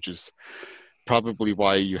there, which is probably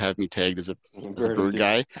why you have me tagged as a Bird of bird deer.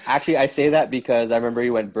 guy. Actually, I say that because I remember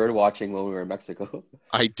you went bird watching when we were in Mexico.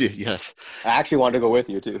 I did, yes. I actually wanted to go with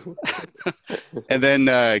you too. And then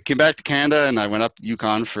came back to Canada and I went up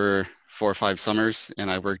Yukon for 4 or 5 summers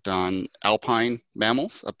and I worked on alpine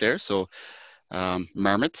mammals up there. So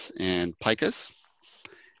marmots and pikas.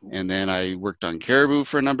 And then I worked on caribou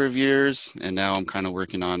for a number of years. And now I'm kind of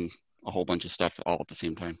working on a whole bunch of stuff all at the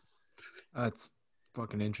same time. That's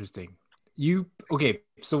fucking interesting. Okay?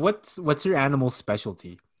 So what's your animal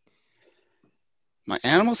specialty? My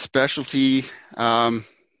animal specialty, probably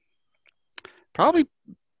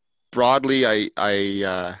broadly,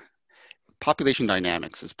 population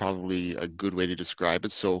dynamics is probably a good way to describe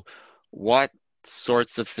it. So what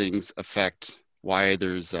sorts of things affect why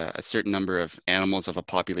there's a certain number of animals of a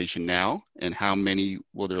population now and how many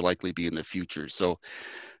will there likely be in the future? So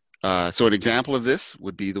an example of this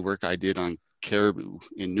would be the work I did on caribou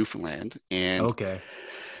in Newfoundland. And Okay.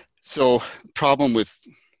 so the problem with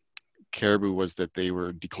caribou was that they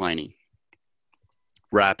were declining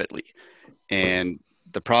rapidly. And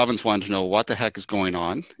the province wanted to know what the heck is going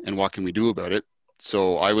on and what can we do about it.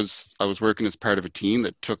 So I was working as part of a team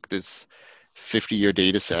that took this 50-year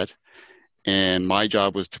data set, and my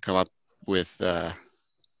job was to come up with an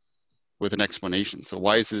explanation. So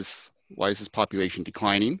why is this population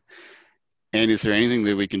declining, and is there anything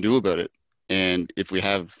that we can do about it? And if we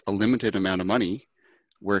have a limited amount of money,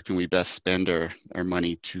 where can we best spend our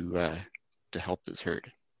money to help this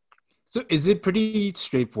herd? So is it pretty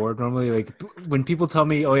straightforward normally? Like when people tell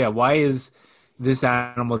me, "Oh yeah, why is this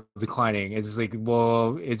animal declining?" It's like,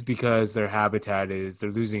 well, it's because they're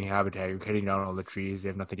losing habitat. You're cutting down all the trees. They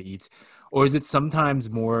have nothing to eat. Or is it sometimes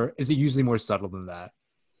more? Is it usually more subtle than that?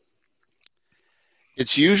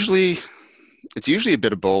 It's usually a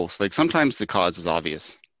bit of both. Like sometimes the cause is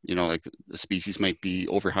obvious. Like the species might be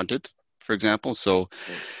overhunted, for example. So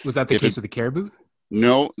Was that the if case it with the caribou?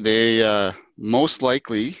 no, they most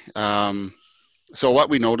likely. So what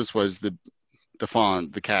we noticed was the fawn,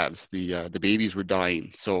 the calves, the babies were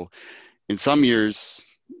dying. So in some years,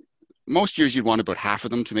 most years you'd want about half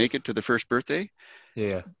of them to make it to the first birthday.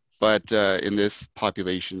 Yeah. But in this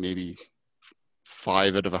population, maybe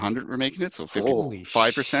 5 out of 100 were making it, so Holy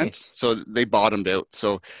 5%. shit. So they bottomed out.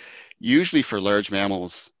 So usually for large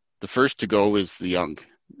mammals, the first to go is the young.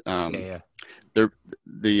 Yeah. They're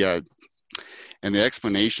the and the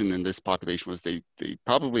explanation in this population was they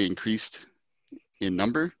probably increased in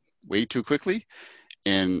number way too quickly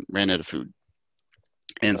and ran out of food.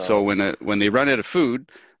 And so when they run out of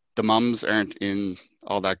food, the mums aren't in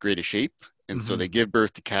all that great a shape, and so Mm-hmm. they give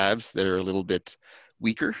birth to calves that are a little bit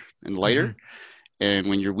weaker and lighter. Mm-hmm. And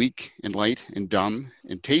when you're weak and light and dumb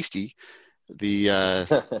and tasty, the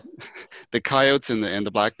coyotes and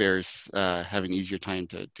the black bears have an easier time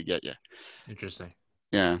to get you. Interesting.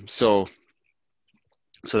 Yeah. So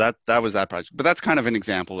that was that project. But that's kind of an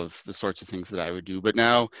example of the sorts of things that I would do. But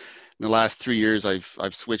now, in the last 3 years,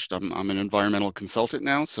 I've switched. I'm an environmental consultant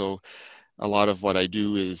now. So a lot of what I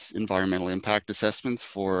do is environmental impact assessments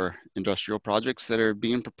for industrial projects that are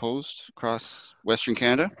being proposed across Western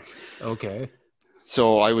Canada. Okay.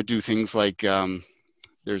 So I would do things like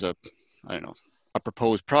there's a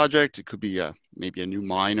proposed project. It could be maybe a new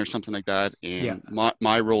mine or something like that. And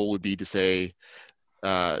my role would be to say,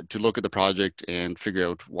 to look at the project and figure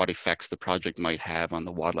out what effects the project might have on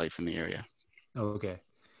the wildlife in the area. Okay.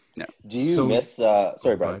 Yeah. Do you So, miss? oh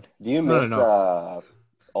Sorry, Brian. god, Do you no, no, miss no.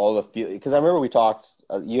 all the field? Because I remember we talked.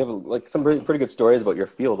 You have like some pretty good stories about your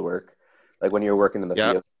field work, like when you were working in the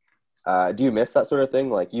Yeah, field. Do you miss that sort of thing?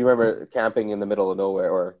 Like you remember camping in the middle of nowhere,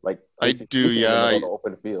 or like I basically do. sleeping in the Yeah, middle of the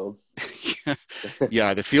open fields?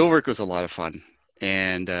 yeah. The field work was a lot of fun,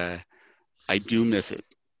 and I do miss it.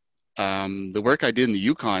 The work I did in the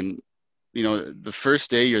Yukon, the first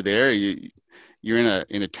day you're there, you're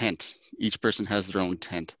in a tent. Each person has their own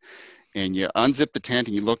tent, and you unzip the tent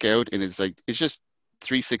and you look out, and it's just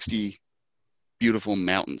 360 beautiful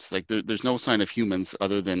mountains. Like there's no sign of humans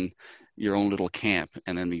other than your own little camp,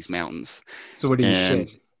 and then these mountains. So where do you And shit?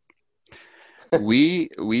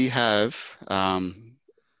 we have.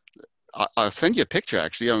 I'll send you a picture.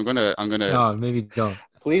 Actually, I'm gonna No, maybe don't.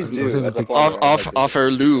 Please Don't do. send me a As a picture. off farmer, I'd off like to off see.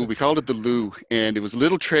 our loo. We called it the loo, and it was a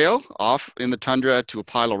little trail off in the tundra to a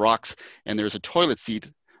pile of rocks, and there was a toilet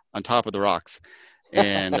seat on top of the rocks,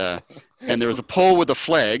 and there was a pole with a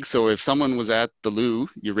flag. So if someone was at the loo,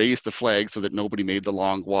 you raised the flag so that nobody made the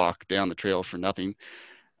long walk down the trail for nothing.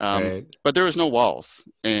 Right. But there was no walls,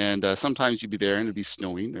 and sometimes you'd be there and it'd be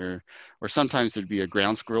snowing, or sometimes there'd be a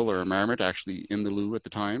ground squirrel or a marmot actually in the loo at the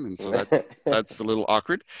time, and so that's a little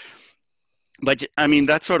awkward. But I mean,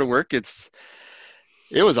 that sort of work, it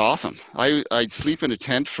was awesome. I'd sleep in a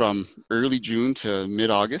tent from early June to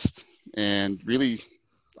mid August, and really,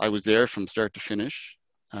 I was there from start to finish.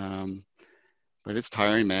 Um, but it's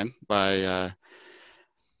tiring, man.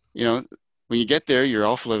 You know, when you get there, you're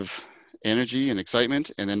all full of energy and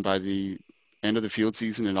excitement, and then by the end of the field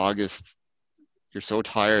season in August, you're so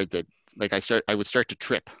tired that like I would start to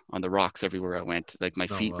trip on the rocks everywhere I went. Like my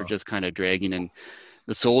Oh feet were wow. just kind of dragging, and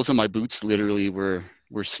the soles of my boots literally were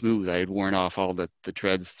smooth. I had worn off all the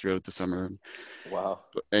treads throughout the summer, Wow.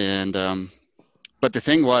 and but the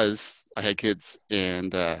thing was, I had kids,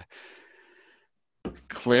 and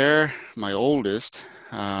Claire, my oldest,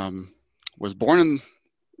 um, was born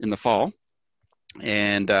in the fall,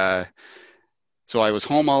 and so I was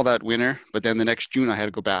home all that winter. But then the next June, I had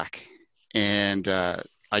to go back, and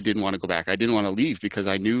I didn't want to go back. I didn't want to leave because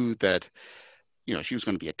I knew that she was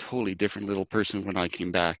going to be a totally different little person when I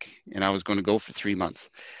came back, and I was going to go for 3 months.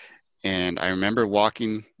 And I remember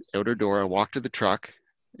walking out her door. I walked to the truck,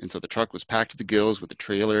 and so the truck was packed to the gills with a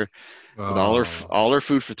trailer with Oh. all her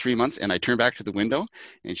food for 3 months. And I turned back to the window,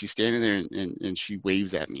 and she's standing there, and she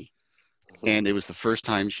waves at me. And it was the first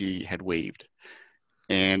time she had waved.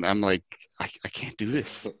 And I'm like, I can't do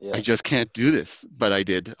this. I Yeah. just can't do this. But I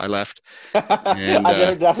did. I left. And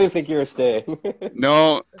I definitely think you were staying.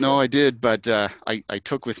 no, I did. But I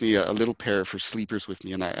took with me a little pair for sleepers with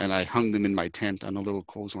me, and I hung them in my tent on a little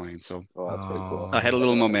clothesline. So Oh, that's very cool. I had a Oh.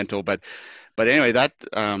 little memento. But anyway, that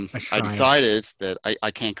A I shrine. decided that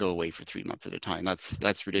I can't go away for 3 months at a time. That's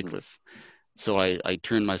Mhm. ridiculous. So I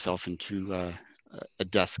turned myself into a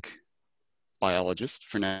desk biologist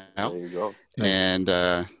for now. There you go. Nice.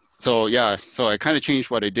 And so I kind of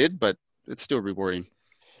changed what I did, but it's still rewarding.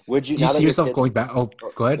 Would you, Do you now that see your yourself kids, going back? Oh,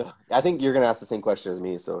 oh, go ahead. no, I think you're gonna ask the same question as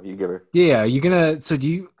me, so you give her. Yeah, you're gonna. So do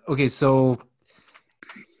you? Okay, so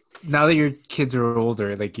now that your kids are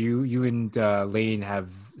older, like you and Lane have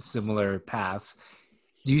similar paths.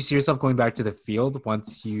 Do you see yourself going back to the field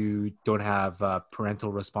once you don't have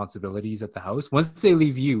parental responsibilities at the house? Once they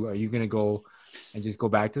leave you, are you gonna go and just go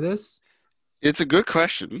back to this? It's a good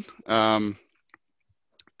question.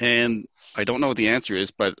 And I don't know what the answer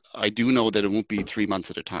is, but I do know that it won't be 3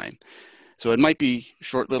 months at a time. So it might be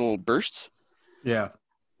short little bursts. Yeah.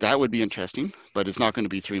 That would be interesting, but it's not going to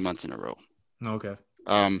be 3 months in a row. Okay.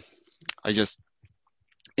 Um,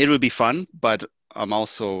 it would be fun, but I'm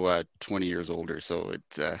also 20 years older, so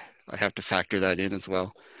I have to factor that in as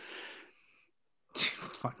well.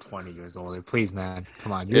 Fuck, 20 years older. Please, man.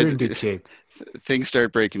 Come on. You're in good It shape. things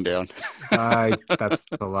start breaking down. That's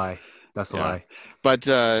a lie. That's a Yeah, lie. but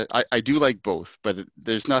I do like both, but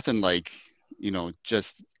there's nothing like,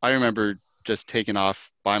 just I remember just taking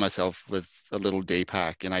off by myself with a little day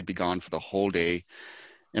pack, and I'd be gone for the whole day,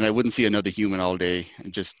 and I wouldn't see another human all day,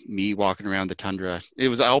 and just me walking around the tundra. It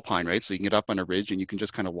was alpine, right? So you can get up on a ridge and you can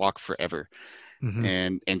just kind of walk forever Hmm.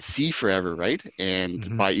 and see forever, right? And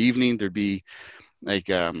Hmm. by evening there'd be like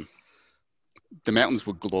the mountains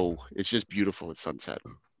would glow. It's just beautiful at sunset.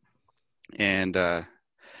 And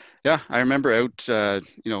yeah, I remember out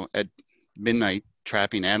at midnight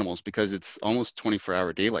trapping animals because it's almost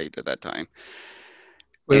 24-hour daylight at that time.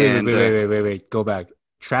 And Wait. Go back.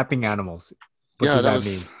 Trapping animals. What yeah, does that that was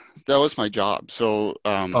mean? that was my job. So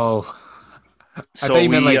Oh, I thought so you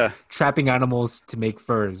meant we like trapping animals to make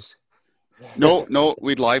furs. no,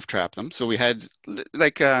 we'd live trap them. So we had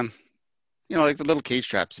like like the little cage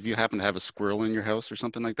traps. If you happen to have a squirrel in your house or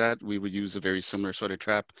something like that, we would use a very similar sort of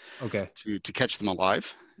trap Okay. to catch them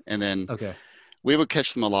alive. And then Okay. we would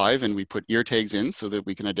catch them alive, and we put ear tags in so that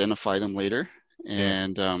we can identify them later,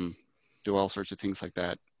 and do all sorts of things like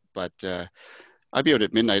that. But I'd be out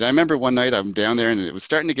at midnight. I remember one night I'm down there and it was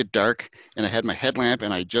starting to get dark, and I had my headlamp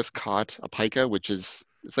and I just caught a pika,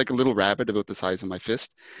 it's like a little rabbit about the size of my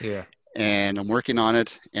fist. Yeah. And I'm working on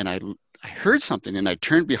it, and I heard something, and I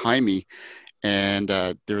turned behind me, and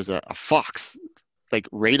there was a fox like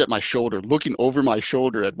right at my shoulder, looking over my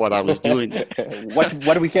shoulder at what I was doing. What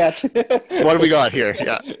do we catch? What do we got here?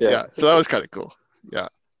 Yeah. So that was kind of cool. Yeah.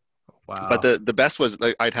 Wow. But the best was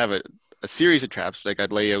like I'd have a series of traps. Like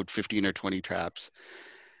I'd lay out 15 or 20 traps,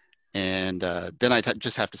 and then I'd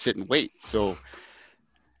just have to sit and wait. So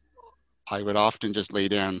I would often just lay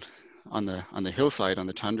down on the hillside on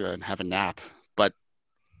the tundra and have a nap. But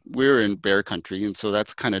we're in bear country, and so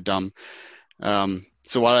that's kind of dumb.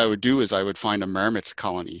 So what I would do is I would find a marmot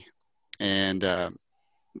colony, and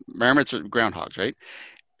marmots are groundhogs, right?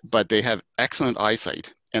 But they have excellent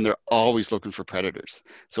eyesight, and they're always looking for predators.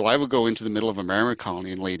 So I would go into the middle of a marmot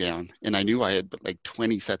colony and lay down, and I knew I had like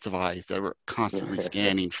 20 sets of eyes that were constantly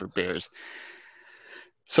scanning for bears.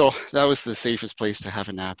 So that was the safest place to have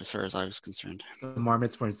a nap as far as I was concerned. The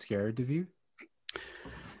marmots weren't scared of you?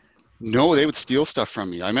 No, they would steal stuff from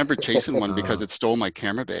me. I remember chasing one because it stole my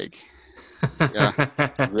camera bag. Yeah.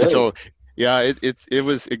 Really? So yeah,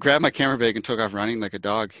 it grabbed my camera bag and took off running like a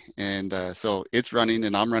dog. And so it's running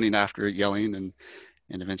and I'm running after it, yelling, and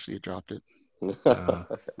eventually it dropped it.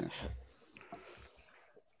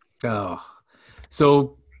 Oh,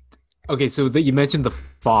 so okay. So that you mentioned the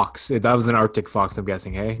fox. That was an Arctic fox, I'm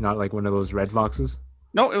guessing. Hey, not like one of those red foxes.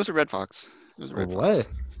 No, it was a red fox. It was a red What?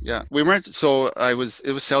 fox. Yeah, we weren't. So it was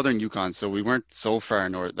southern Yukon, so we weren't so far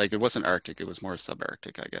north. Like it wasn't Arctic; it was more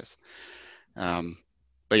subarctic, I guess.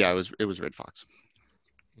 But yeah, it was red fox.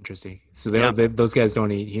 Interesting. So those guys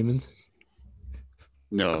don't eat humans?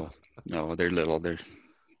 No, they're little.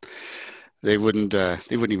 They wouldn't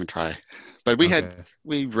even try. But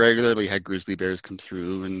we regularly had grizzly bears come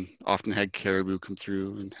through, and often had caribou come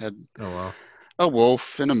through, and had a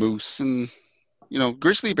wolf and a moose, and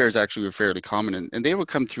grizzly bears actually were fairly common, and they would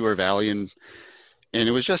come through our valley, and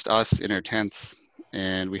it was just us in our tents,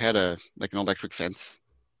 and we had an electric fence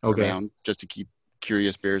around just to keep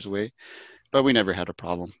curious bears away, but we never had a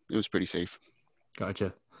problem. It was pretty safe.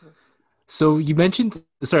 Gotcha. So you mentioned,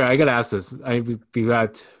 sorry, I got to ask this. We've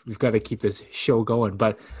got to keep this show going,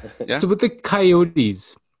 but So with the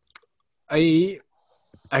coyotes, I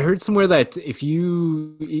heard somewhere that if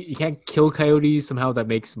you can't kill coyotes, somehow that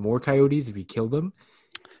makes more coyotes if you kill them.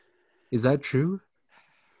 Is that true?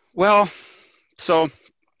 Well, so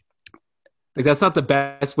like that's not the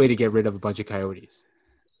best way to get rid of a bunch of coyotes.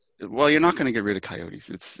 Well, you're not going to get rid of coyotes.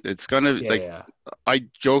 It's going to I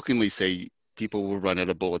jokingly say people will run out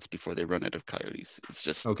of bullets before they run out of coyotes. It's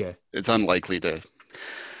just It's unlikely to.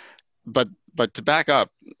 But to back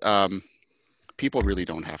up, people really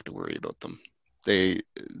don't have to worry about them.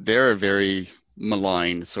 They're a very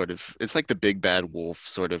malign sort of. It's like the big bad wolf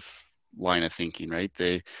sort of line of thinking, right?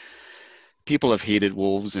 People have hated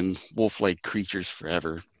wolves and wolf-like creatures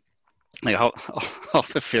forever. Like all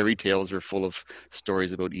the fairy tales are full of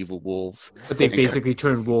stories about evil wolves. But they basically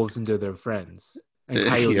turned wolves into their friends and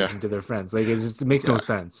coyotes into their friends. Like it makes no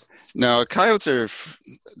sense. No, coyotes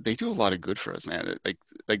they do a lot of good for us, man.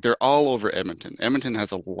 Like they're all over Edmonton. Edmonton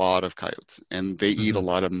has a lot of coyotes, and they eat a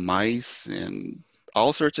lot of mice and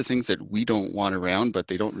all sorts of things that we don't want around, but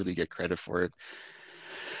they don't really get credit for it.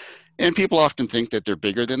 And people often think that they're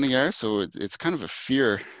bigger than they are, so it's kind of a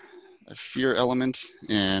fear element.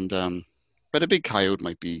 And but a big coyote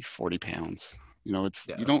might be 40 pounds. You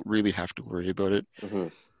don't really have to worry about it.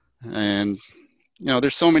 And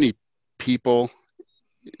there's so many people,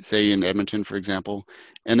 say in Edmonton, for example,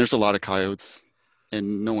 and there's a lot of coyotes,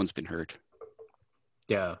 and no one's been hurt.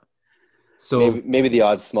 Yeah. So maybe the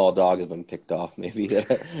odd small dog has been picked off. Maybe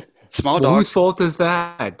small dog. Whose fault is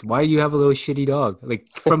that? Why do you have a little shitty dog? Like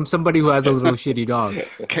from somebody who has a little shitty dog.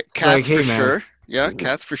 Cats for sure. Yeah,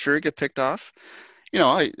 cats for sure get picked off.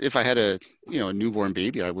 If I had a newborn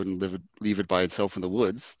baby, I wouldn't leave it by itself in the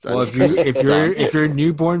woods. Well, if your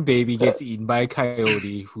newborn baby gets eaten by a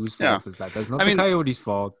coyote, whose fault is that? That's not the coyote's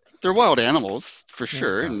fault. They're wild animals for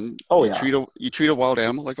sure, and you treat a wild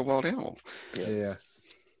animal like a wild animal. Yeah.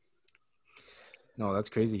 No, that's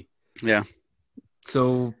crazy. Yeah.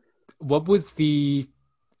 So, what was what's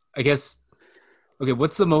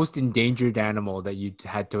the most endangered animal that you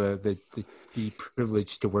had to the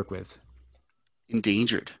privilege to work with?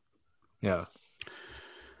 Endangered. Yeah.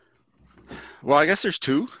 Well, I guess there's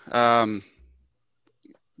two.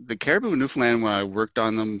 the caribou in Newfoundland, when I worked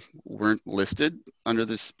on them, weren't listed under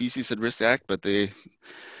the Species at Risk Act, but they're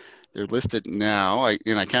listed now. I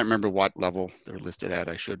can't remember what level they're listed at.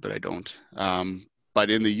 I should, but I don't. But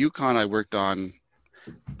in the Yukon, I worked on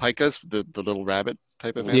pikas, the little rabbit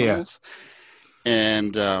type of animals,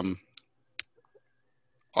 and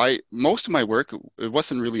most of my work, it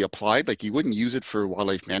wasn't really applied. Like, you wouldn't use it for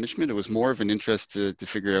wildlife management. It was more of an interest to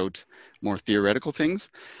figure out more theoretical things.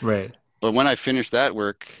 Right. But when I finished that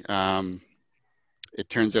work, it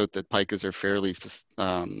turns out that pikas are fairly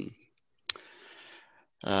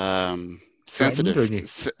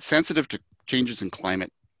sensitive to changes in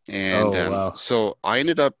climate. And wow. So I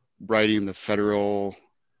ended up writing the federal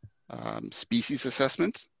species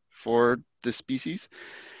assessment for the species,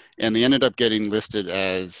 and they ended up getting listed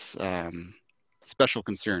as special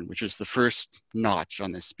concern, which is the first notch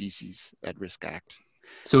on the Species at Risk Act.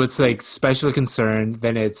 So it's like special concern,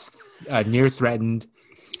 then it's near threatened,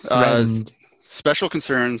 special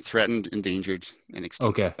concern, threatened, endangered, and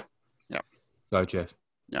extinct. Okay. Yeah. Gotcha.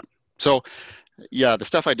 Yeah. So, yeah, the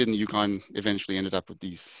stuff I did in the Yukon eventually ended up with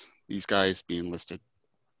these guys being listed.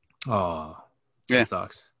 Oh, yeah, that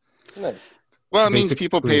sucks. Nice. Well, it means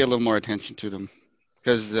people pay a little more attention to them,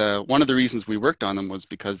 because one of the reasons we worked on them was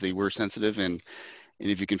because they were sensitive, and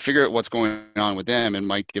if you can figure out what's going on with them, it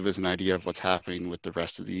might give us an idea of what's happening with the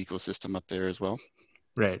rest of the ecosystem up there as well.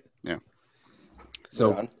 Right. Yeah.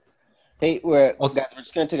 So, hey, guys, we're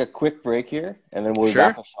just going to take a quick break here, and then we'll be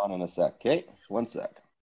back with Sean in a sec. Okay, 1 sec.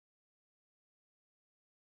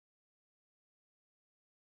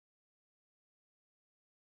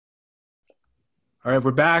 All right,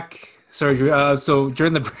 we're back. Sorry, so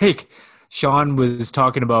during the break, Sean was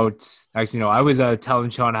talking about, actually, no, I was telling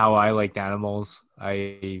Sean how I liked animals.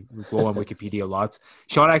 I go on Wikipedia lots.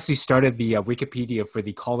 Sean actually started the Wikipedia for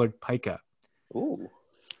the collared pika. Ooh.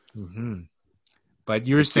 Mm-hmm. But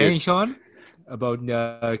you were saying, Sean, about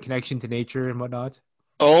connection to nature and whatnot?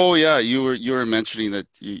 Oh, yeah. You were mentioning that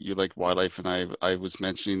you like wildlife, and I was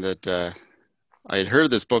mentioning that I had heard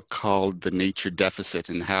of this book called The Nature Deficit,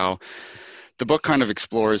 and how the book kind of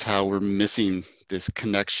explores how we're missing this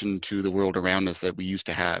connection to the world around us that we used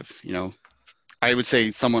to have. You know, I would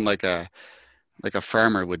say someone like a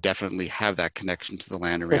farmer would definitely have that connection to the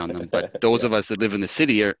land around them, but those of us that live in the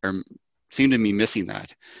city seem to be missing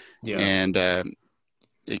that. Yeah. And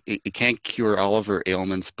it can't cure all of our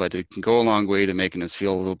ailments, but it can go a long way to making us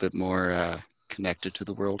feel a little bit more connected to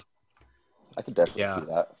the world. I could definitely see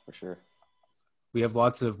that for sure. We have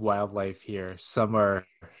lots of wildlife here. Some are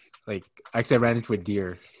like, actually, I ran into a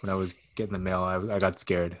deer when I was getting the mail. I got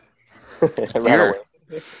scared. Deer?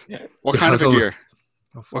 What kind of a deer?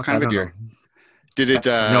 What kind of a deer? Know. Did it?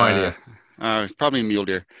 No idea. Probably a mule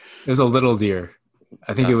deer. It was a little deer.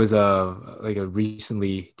 I think it was a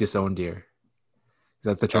recently disowned deer. Is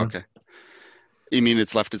that the term? Okay. You mean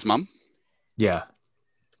it's left its mom? Yeah.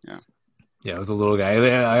 Yeah. Yeah, it was a little guy.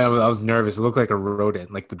 I was nervous. It looked like a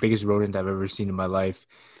rodent, like the biggest rodent I've ever seen in my life.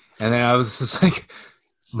 And then I was just like,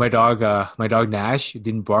 my dog Nash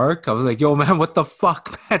didn't bark. I was like, yo, man, what the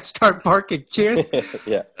fuck, man? Start barking, cheer.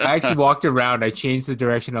 Yeah. I actually walked around. I changed the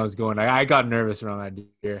direction I was going. I got nervous around that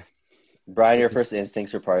deer. Brian, your first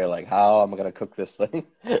instincts were probably like, how am I going to cook this thing?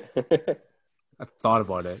 I thought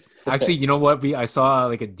about it. Actually, you know what? I saw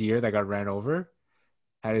like a deer that got ran over,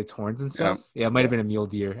 had its horns and stuff. Yeah, it might have been a mule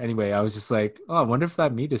deer. Anyway, I was just like, oh, I wonder if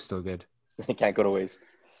that meat is still good. It can't go to waste.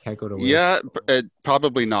 Can't go to waste. Yeah,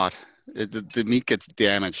 probably not. The meat gets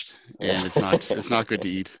damaged, and it's not good to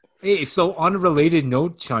eat. Hey, so on a related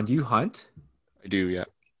note, Sean, do you hunt? I do, yeah.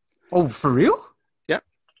 Oh, for real? Yeah.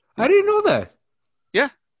 I didn't know that.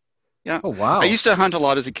 Yeah. Oh, wow. I used to hunt a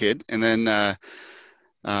lot as a kid, and then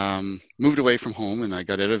moved away from home, and I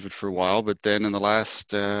got out of it for a while. But then in the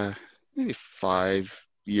last maybe 5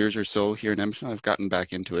 years or so here in Edmonton, I've gotten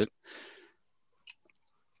back into it.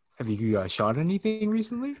 Have you shot anything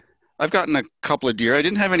recently? I've gotten a couple of deer. I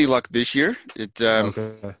didn't have any luck this year. It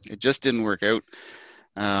just didn't work out.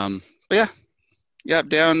 But yeah.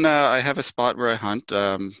 Down. I have a spot where I hunt.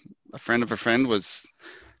 A friend of a friend was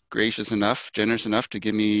generous enough to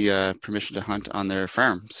give me permission to hunt on their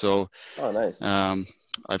farm. So, oh, nice.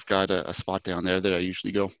 I've got a spot down there that I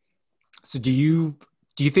usually go. So, do you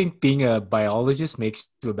think being a biologist makes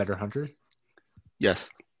you a better hunter? Yes.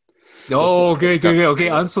 Oh, good. Okay,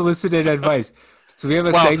 unsolicited advice. So we have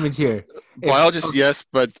a segment here. Biologist, yes,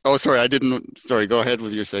 but sorry, go ahead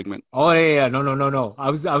with your segment. Oh yeah. No. I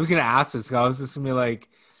was gonna ask this. I was just gonna be like,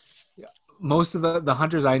 most of the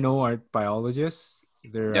hunters I know aren't biologists.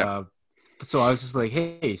 They're so I was just like,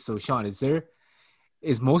 hey, so Sean,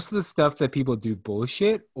 is most of the stuff that people do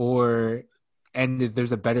bullshit, or and if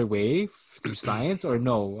there's a better way through science, or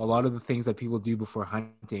no, a lot of the things that people do before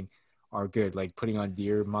hunting are good, like putting on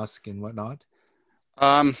deer musk and whatnot.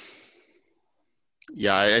 Um,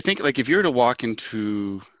 yeah, I think like if you were to walk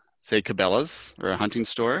into, say, Cabela's or a hunting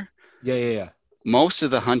store, Yeah. most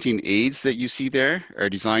of the hunting aids that you see there are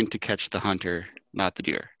designed to catch the hunter, not the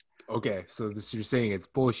deer. Okay, so this you're saying it's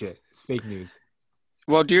bullshit. It's fake news.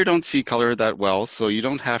 Well, deer don't see color that well, so you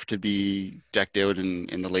don't have to be decked out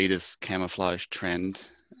in the latest camouflage trend.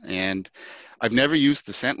 And I've never used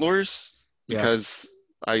the scent lures Yeah. because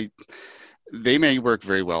I they may work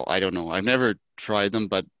very well. I don't know. I've never tried them,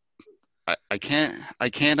 but I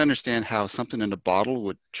can't understand how something in a bottle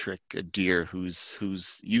would trick a deer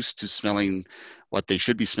who's used to smelling what they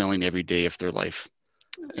should be smelling every day of their life.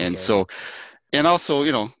 And Okay. so, and also,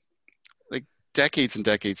 like decades and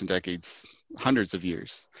decades and decades, hundreds of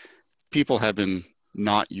years, people have been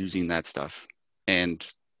not using that stuff and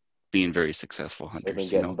being very successful They've been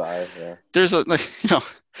hunters. getting by. Yeah. There's a like,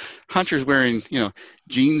 hunters wearing,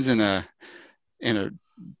 jeans and a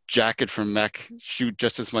jacket from Mech shoot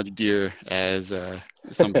just as much deer as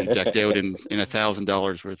somebody decked out in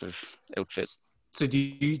 $1,000 worth of outfit. So do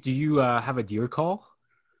you have a deer call?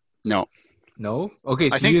 No, No? Okay, I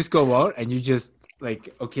so you think just go out and you just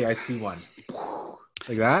like, okay, I see one.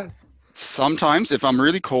 Like that? sometimes if I'm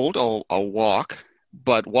really cold, I'll walk,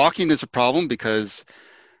 but walking is a problem because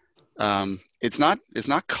it's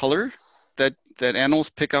not color that animals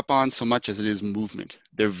pick up on so much as it is movement.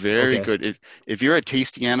 They're very Okay. good. If you're a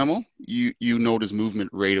tasty animal, you notice movement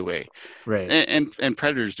right away, Right. and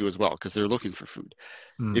predators do as well because they're looking for food.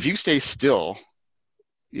 If Mm, you stay still,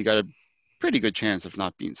 you got a pretty good chance of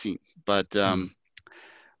not being seen. But mm,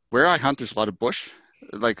 where I hunt, there's a lot of bush,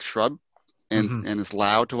 like shrub, and mm-hmm. and it's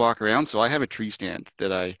loud to walk around. So I have a tree stand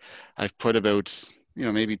that I've put about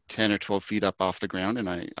maybe 10 or 12 feet up off the ground, and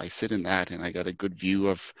I sit in that, and I got a good view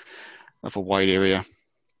of a wide area.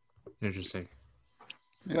 Interesting.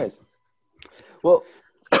 Yeah. Nice. Well,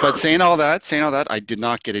 But saying all that, I did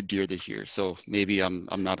not get a deer this year, so maybe I'm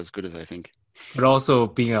not as good as I think. But also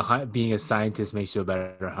being a scientist makes you a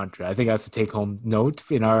better hunter. I think that's the take home note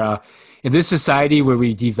in our in this society where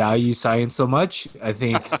we devalue science so much. I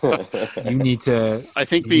think you need to I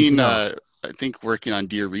think you need to know. I think working on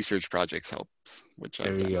deer research projects helps, which There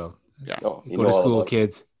I've you done. go. Yeah, oh, you Go know to all school, about it.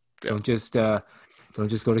 kids. yeah. Don't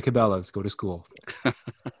just go to Cabela's. Go to school.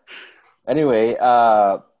 Anyway,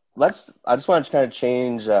 I just wanted to kind of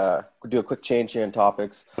change, do a quick change here in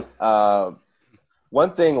topics.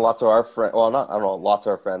 One thing lots of our friends, well, not, I don't know, lots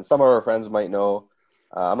of our friends, some of our friends might know,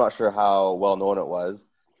 I'm not sure how well known it was,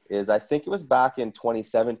 is I think it was back in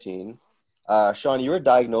 2017. Sean, you were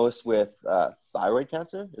diagnosed with thyroid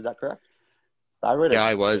cancer. Is that correct? Thyroid or Yeah,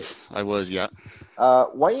 I prostate? was, yeah.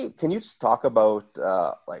 Can you just talk about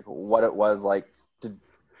like what it was like to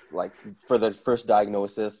like for the first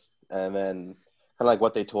diagnosis, and then kind of like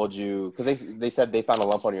what they told you, because they said they found a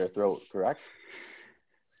lump on your throat, correct?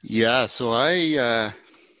 Yeah, so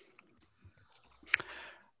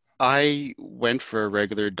I went for a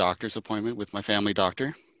regular doctor's appointment with my family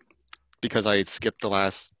doctor because I had skipped the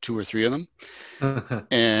last two or three of them.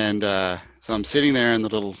 And so I'm sitting there on the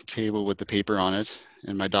little table with the paper on it,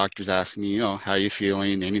 and my doctor's asking me, how are you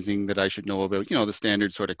feeling? Anything that I should know about, the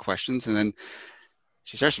standard sort of questions. And then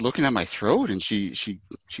she starts looking at my throat, and she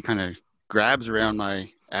kind of grabs around my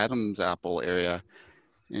Adam's apple area,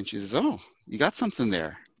 and she says, "Oh, you got something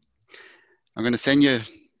there. I'm going to send you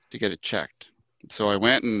to get it checked." So I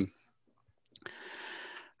went and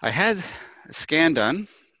I had a scan done,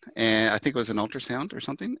 and I think it was an ultrasound or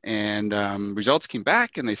something. And results came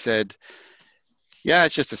back, and they said, "Yeah,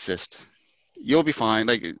 it's just a cyst. You'll be fine.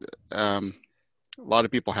 Like a lot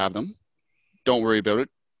of people have them. Don't worry about it.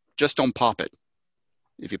 Just don't pop it.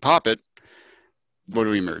 If you pop it,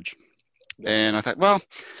 it'll emerge." And I thought, well,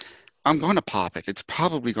 I'm going to pop it. It's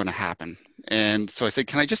probably going to happen. And so I said,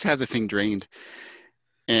 "Can I just have the thing drained?"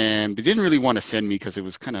 And they didn't really want to send me because it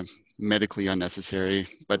was kind of medically unnecessary,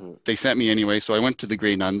 but Mm-hmm. they sent me anyway. So I went to the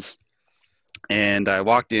Grey Nuns, and I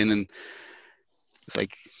walked in, and it's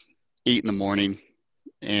like 8 in the morning,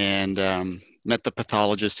 and met the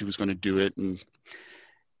pathologist who was going to do it. And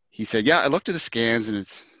he said, "Yeah, I looked at the scans, and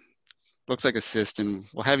it looks like a cyst, and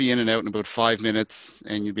we'll have you in and out in about 5 minutes,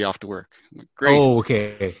 and you'll be off to work." I'm like, "Great." Oh,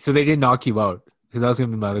 okay. So they didn't knock you out, because that was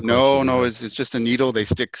gonna be my other No, question. Is no, like, it's just a needle they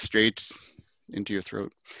stick straight into your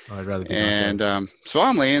throat. oh, I'd rather be knocked out. And so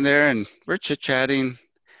I'm laying there, and we're chit-chatting,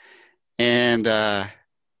 and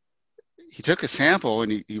he took a sample,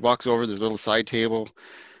 and he walks over this little side table,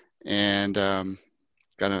 and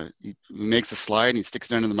he makes a slide, and he sticks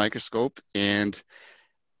it under the microscope, and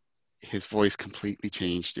his voice completely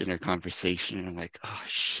changed in our conversation. And I'm like, oh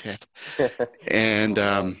shit.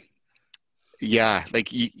 And yeah, like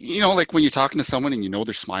you know, like when you're talking to someone and you know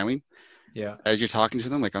they're smiling Yeah. as you're talking to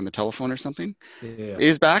them, like on the telephone or something. Yeah.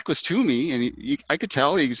 His back was to me, and I could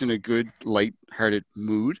tell he was in a good, light-hearted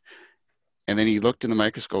mood. And then he looked in the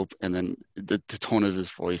microscope, and then the tone of his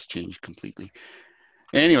voice changed completely.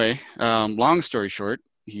 Anyway, long story short,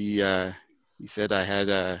 he said I had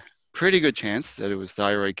a pretty good chance that it was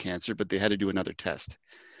thyroid cancer, but they had to do another test,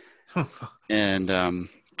 and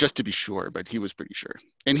just to be sure. But he was pretty sure,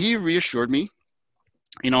 and he reassured me.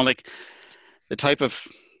 You know, like the type of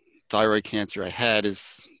thyroid cancer I had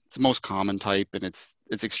is it's the most common type, and it's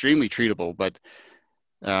extremely treatable. But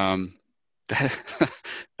that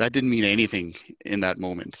that didn't mean anything in that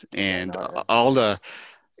moment, and all the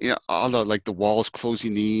like the walls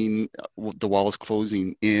closing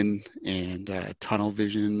in, and tunnel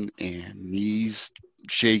vision and knees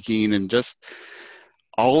shaking, and just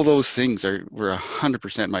all of those things were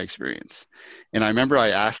 100% my experience. And I remember I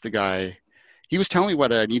asked the guy, he was telling me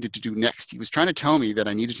what I needed to do next. He was trying to tell me that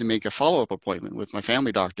I needed to make a follow-up appointment with my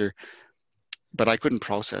family doctor, but I couldn't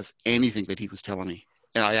process anything that he was telling me.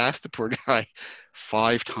 And I asked the poor guy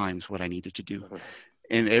 5 times what I needed to do.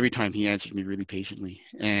 And every time he answered me really patiently.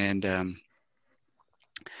 And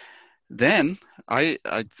then I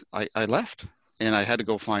left, and I had to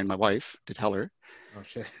go find my wife to tell her. Oh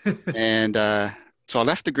shit. And so I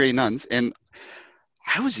left the Grey Nuns, and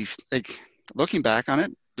I was like, looking back on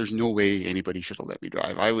it, there's no way anybody should have let me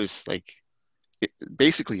drive. I was like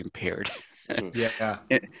basically impaired. Yeah.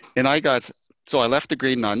 And so I left the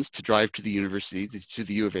Grey Nuns to drive to the university, to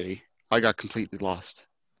the U of A. I got completely lost.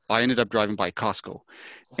 I ended up driving by Costco,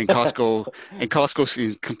 and Costco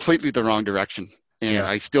seemed completely the wrong direction. And Yeah.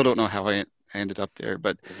 I still don't know how I ended up there.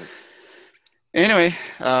 But anyway,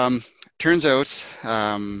 turns out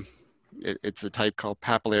it's a type called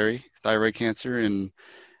papillary thyroid cancer, and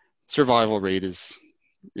survival rate is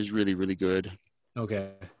really, really good.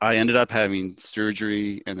 Okay. I ended up having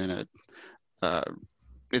surgery, and then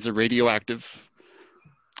it's a radioactive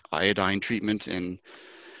iodine treatment, and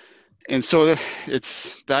so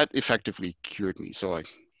that effectively cured me. So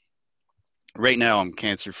right now I'm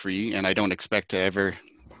cancer free, and I don't expect to ever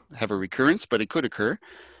have a recurrence, but it could occur.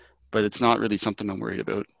 But it's not really something I'm worried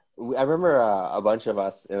about. I remember a bunch of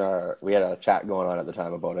us we had a chat going on at the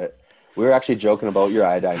time about it. We were actually joking about your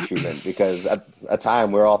iodine treatment because at a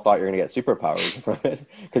time we all thought you were going to get superpowers from it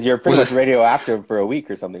because you're pretty much radioactive for a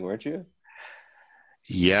week or something, weren't you?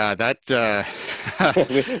 Yeah, that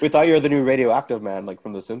we thought you were the new radioactive man, like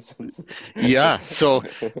from The Simpsons. Yeah, so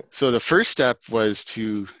the first step was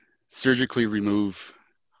to surgically remove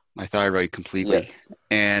my thyroid completely. Yeah.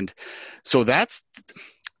 And so that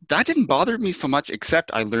didn't bother me so much,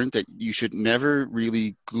 except I learned that you should never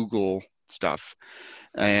really Google stuff.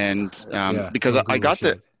 And because I got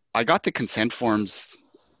the consent forms,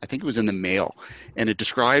 I think it was in the mail, and it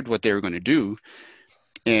described what they were going to do.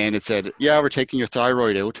 And it said, yeah, we're taking your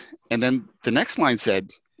thyroid out. And then the next line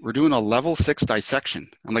said, we're doing a level 6 dissection.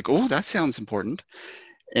 I'm like, oh, that sounds important.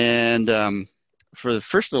 And for the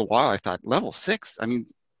first little while, I thought, level 6? I mean,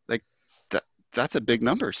 like, that's a big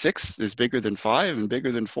number. 6 is bigger than 5 and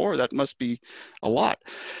bigger than 4. That must be a lot.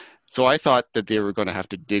 So I thought that they were going to have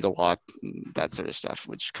to dig a lot, and that sort of stuff,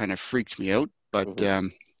 which kind of freaked me out. But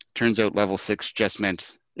turns out level 6 just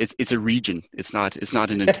meant it's a region. It's not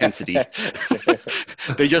an intensity.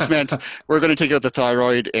 They just meant we're going to take out the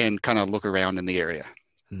thyroid and kind of look around in the area.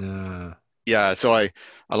 No. Yeah. So I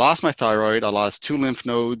lost my thyroid. I lost 2 lymph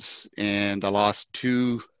nodes, and I lost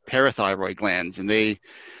 2 parathyroid glands, and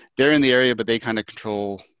they're in the area, but they kind of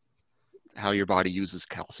control how your body uses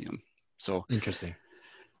calcium. So Interesting.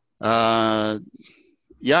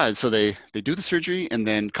 Yeah. So they do the surgery, and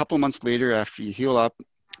then a couple of months later, after you heal up,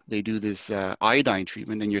 they do this iodine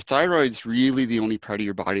treatment, and your thyroid's really the only part of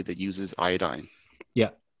your body that uses iodine. Yeah.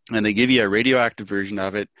 And they give you a radioactive version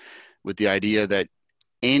of it with the idea that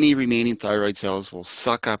any remaining thyroid cells will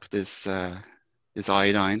suck up this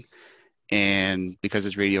iodine, and because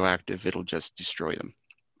it's radioactive, it'll just destroy them.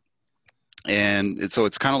 And so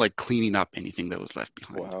it's kind of like cleaning up anything that was left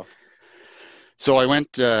behind. Wow. So I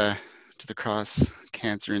went to the Cross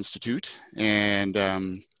Cancer Institute, and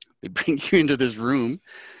they bring you into this room,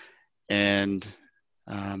 and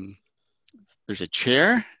there's a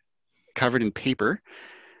chair covered in paper.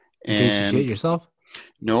 In case you shit yourself?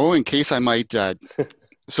 No, in case I might.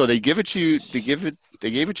 So they give it to you. They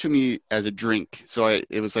gave it to me as a drink. So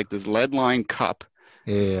it was like this lead-lined cup.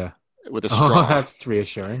 Yeah. With a straw. Oh, that's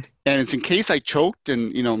reassuring. And it's in case I choked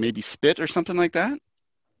and maybe spit or something like that.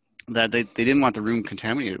 That they didn't want the room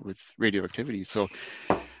contaminated with radioactivity. So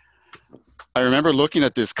I remember looking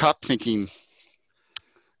at this cup thinking,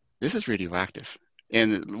 this is radioactive.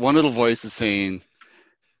 And one little voice is saying,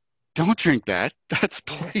 don't drink that. That's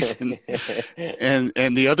poison.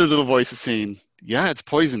 And the other little voice is saying, yeah, it's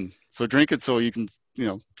poison. So drink it so you can,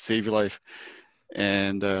 save your life.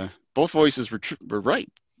 And both voices were right.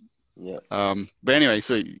 Yeah. But anyway,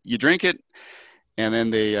 so you drink it, and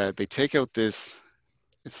then they take out this.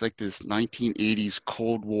 It's like this 1980s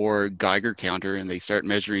Cold War Geiger counter, and they start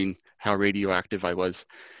measuring how radioactive I was.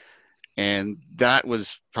 And that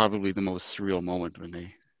was probably the most surreal moment when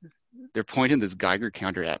they're pointing this Geiger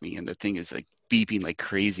counter at me, and the thing is like beeping like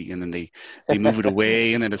crazy, and then they move it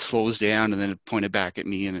away, and then it slows down, and then it pointed back at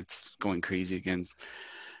me, and it's going crazy again.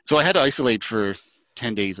 So I had to isolate for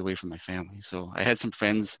 10 days away from my family. So I had some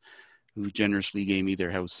friends who generously gave me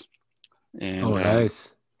their house, and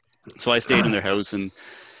nice. so I stayed in their house, and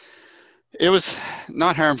it was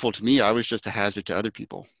not harmful to me. I was just a hazard to other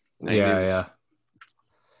people. Yeah.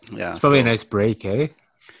 Yeah. It's probably a nice break, eh?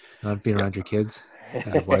 Not being around your kids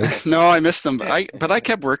and wife. No, I missed them. But I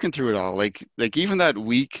kept working through it all. Like even that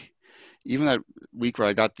week where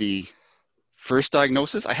I got the first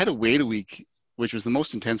diagnosis, I had to wait a week, which was the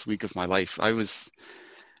most intense week of my life. I was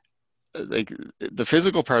like, the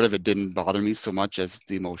physical part of it didn't bother me so much as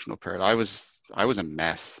the emotional part. I was a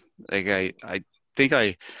mess. Like I think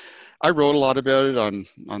I wrote a lot about it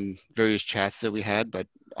on various chats that we had, but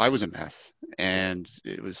I was a mess, and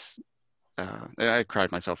it was. I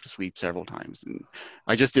cried myself to sleep several times, and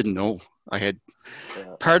I just didn't know.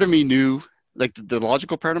 Part of me knew, like the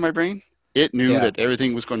logical part of my brain, it knew that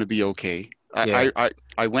everything was going to be okay.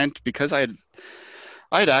 I went because I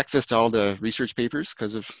had access to all the research papers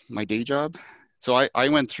because of my day job. So I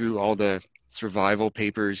went through all the survival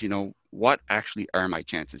papers, what actually are my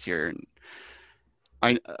chances here?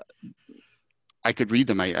 And I could read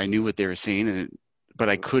them. I knew what they were saying, but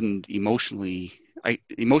I couldn't emotionally I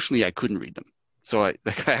couldn't read them. So I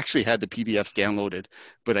actually had the PDFs downloaded,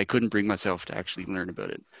 but I couldn't bring myself to actually learn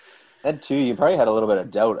about it. And two, you probably had a little bit of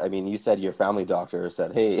doubt. I mean, you said your family doctor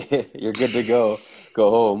said, "Hey, you're good to go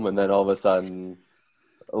home," and then all of a sudden,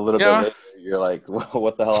 a little bit later, you're like,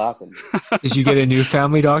 "What the hell happened?" Did you get a new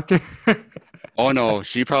family doctor? Oh no,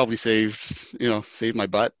 she probably saved my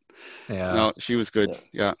butt. Yeah. No, she was good.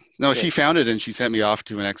 Yeah. No, she found it and she sent me off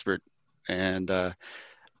to an expert. And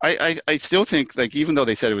I still think, like, even though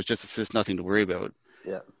they said it was just a cyst, nothing to worry about.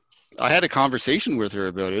 Yeah. I had a conversation with her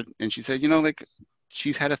about it, and she said, like,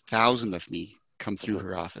 she's had 1,000 of me come through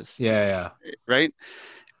her office. Yeah. Right.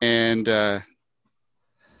 And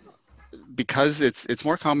because it's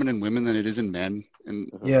more common in women than it is in men.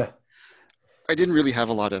 And I didn't really have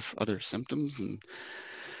a lot of other symptoms. And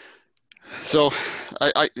so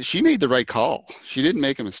she made the right call. She didn't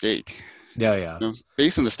make a mistake. Yeah.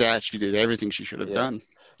 Based on the stats, she did everything she should have done.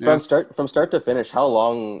 From start to finish, how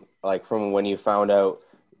long, like from when you found out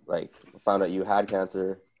you had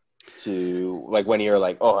cancer to like when you're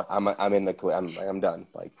like, oh, I'm done.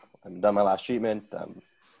 Like I'm done my last treatment.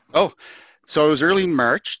 So it was early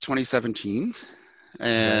March 2017,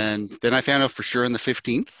 and then I found out for sure on the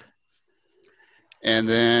 15th, and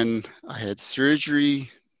then I had surgery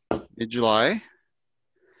in July,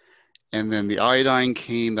 and then the iodine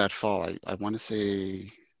came that fall. I want to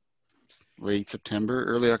say late September,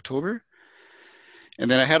 early October. And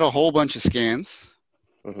then I had a whole bunch of scans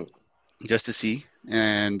just to see.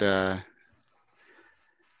 And then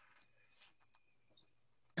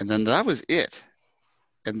that was it.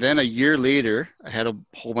 And then a year later, I had a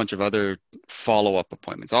whole bunch of other follow-up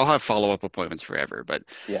appointments. I'll have follow-up appointments forever. But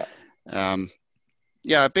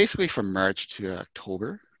basically from March to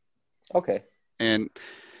October. Okay. And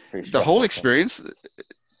the whole experience,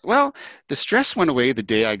 well, the stress went away the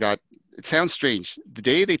day it sounds strange. The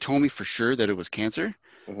day they told me for sure that it was cancer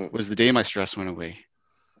was the day my stress went away.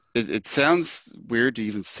 It sounds weird to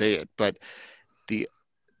even say it, but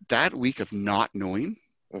that week of not knowing,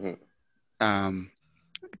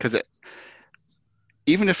 because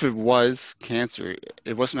even if it was cancer,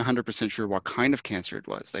 it wasn't 100% sure what kind of cancer it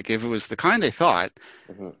was. Like if it was the kind they thought,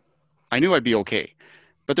 I knew I'd be okay.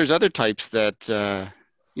 But there's other types that,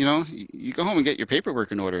 you go home and get your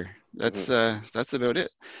paperwork in order. That's about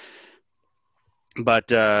it. But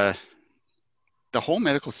the whole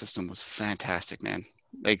medical system was fantastic, man.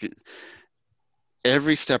 Like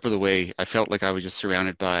every step of the way, I felt like I was just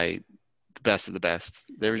surrounded by the best of the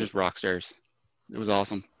best. They were just rock stars. It was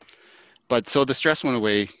awesome. But so the stress went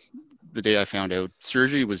away the day I found out.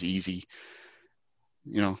 Surgery was easy,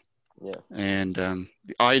 and the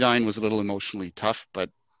iodine was a little emotionally tough, but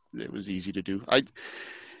it was easy to do.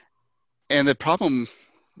 And the problem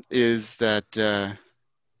is that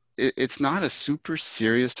it's not a super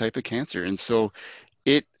serious type of cancer. And so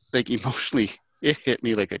it, like, emotionally, it hit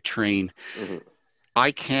me like a train. Mhm.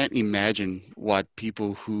 I can't imagine what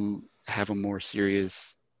people who have a more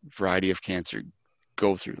serious variety of cancer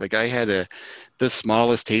go through. Like, I had the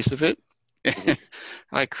smallest taste of it. Mhm.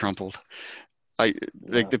 I crumpled. I Yeah.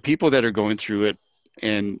 like the people that are going through it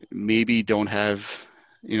and maybe don't have,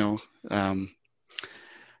 you know,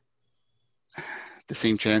 the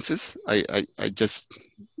same chances. I just,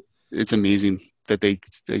 it's amazing that they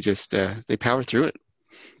just they power through it.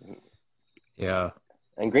 Yeah.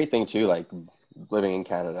 And great thing too, like living in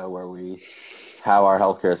Canada where we have our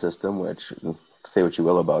healthcare system, which say what you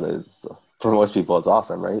will about it, it's, for most people it's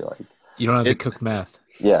awesome, right? Like, You don't have to It, cook meth.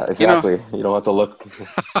 yeah, you know, exactly. You don't have to look.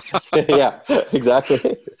 Yeah,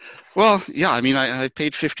 exactly. well, yeah. I mean, I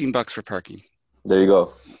paid $15 for parking, There you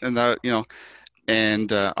go. and that, you know,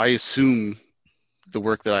 and I assume the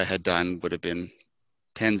work that I had done would have been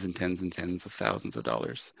tens and tens and tens of thousands of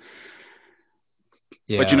dollars.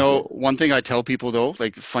 But you Yeah. know, one thing I tell people though,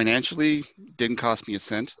 like, financially didn't cost me a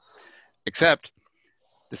cent, except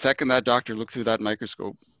the second that doctor looked through that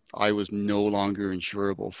microscope, I was no longer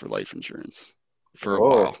insurable for life insurance for a Oh,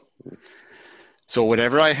 while. So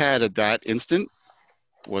whatever I had at that instant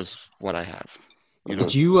was what I have, you know?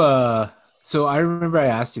 Did you so I remember I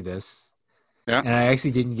asked you this Yeah. and I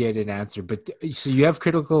actually didn't get an answer, but so you have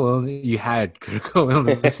critical illness, you had critical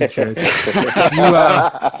illness insurance.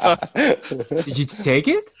 Did you take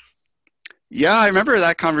it? Yeah, I remember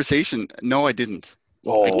that conversation. No, I didn't.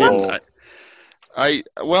 I didn't.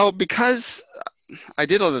 Oh, Well, because I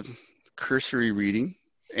did a cursory reading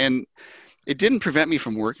and it didn't prevent me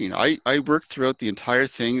from working. I worked throughout the entire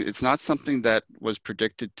thing. It's not something that was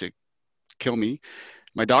predicted to kill me.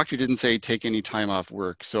 My doctor didn't say take any time off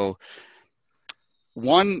work. So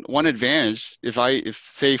one advantage, if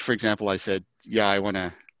say for example I said, yeah, I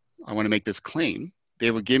wanna make this claim,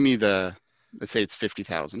 they would give me let's say it's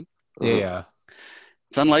 50,000. Yeah, mhm. yeah.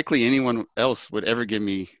 It's unlikely anyone else would ever give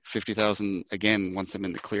me 50,000 again once I'm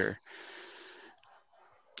in the clear.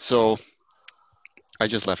 So I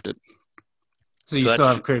just left it. So you So still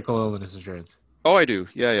that, have critical illness insurance. oh, I do.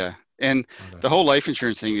 Yeah, yeah. And Okay. the whole life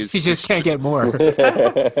insurance thing You is just can't get more.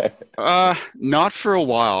 not for a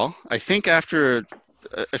while. I think after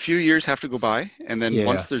a few years have to go by, and then Yeah.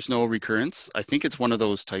 once there's no recurrence, I think it's one of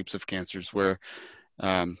those types of cancers where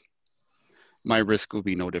um, my risk will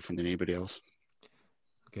be no different than anybody else.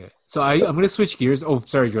 Okay. So I'm gonna switch gears. Oh,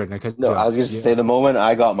 sorry, Jordan, I cut No, you I was off. going to Yeah. say the moment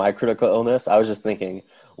I got my critical illness, I was just thinking,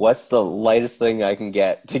 what's the lightest thing I can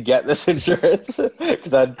get to get this insurance?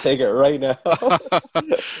 Because I'd take it right now.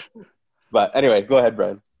 But anyway, go ahead,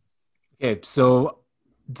 Brian. Okay, so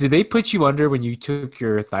did they put you under when you took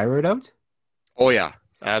your thyroid out? Oh yeah,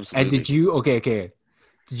 And absolutely. did you okay.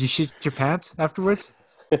 Did you shit your pants afterwards?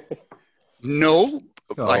 No,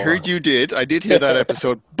 I Oh, heard you did. I did hear that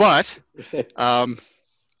episode, but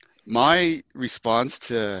my response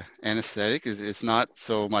to anesthetic is it's not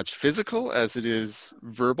so much physical as it is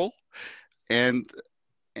verbal, and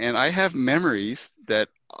I have memories that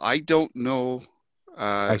I don't know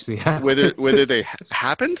actually whether happened. they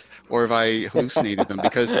happened or if I hallucinated them,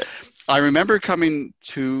 because I remember coming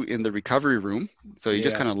to in the recovery room. So you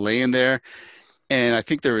just Yeah. kind of lay in there, and I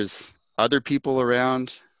think there was other people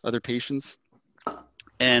around, other patients,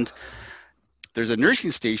 and there's a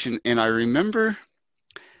nursing station, and I remember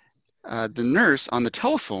the nurse on the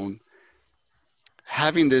telephone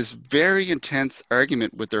having this very intense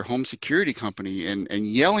argument with their home security company and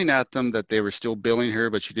yelling at them that they were still billing her,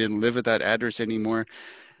 but she didn't live at that address anymore.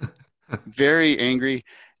 Very angry.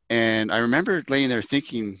 And I remember laying there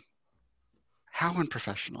thinking, how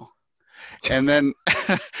unprofessional. And then,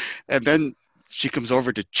 and then she comes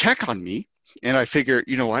over to check on me. And I figure,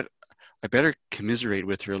 you know what? I better commiserate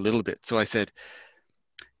with her a little bit. So I said,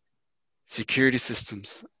 security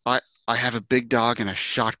systems. I have a big dog and a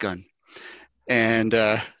shotgun. And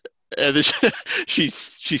then she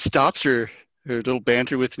stops her little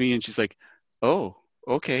banter with me, and she's like, "Oh,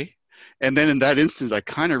 okay." And then in that instant, I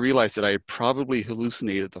kind of realized that I had probably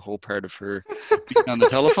hallucinated the whole part of her being on the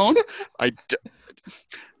telephone.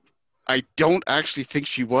 I don't actually think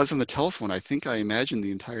she was on the telephone. I think I imagined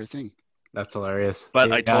the entire thing. That's hilarious.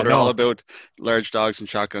 But I Yeah, told her all no. about large dogs and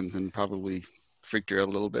shotguns and probably freaked her out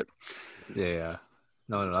a little bit. Yeah.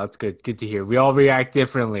 No, that's good. Good to hear. We all react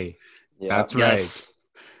differently. Yeah. That's right. Yes.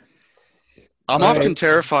 I'm All often right.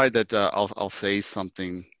 terrified that I'll say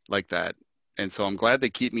something like that. And so I'm glad they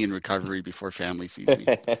keep me in recovery before family sees me.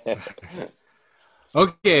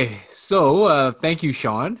 Okay. So thank you,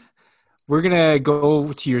 Sean. We're gonna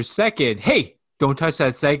go to your second. Hey, don't touch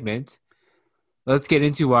that segment. Let's get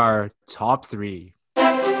into our top three.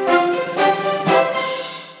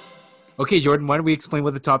 Okay, Jordan, why don't we explain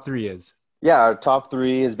what the top three is? Yeah, our top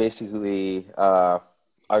three is basically our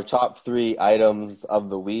top three items of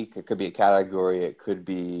the week. It could be a category. It could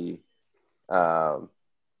be um,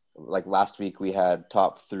 like last week we had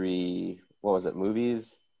top three. What was it?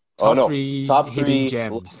 Movies? Oh Top no, three top hidden three.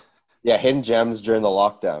 gems. Yeah, hidden gems during the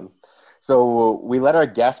lockdown. So we let our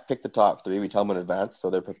guests pick the top three. We tell them in advance so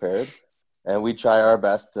they're prepared, and we try our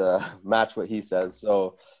best to match what he says.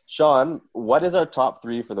 So, Sean, what is our top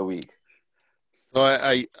three for the week? So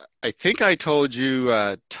I think I told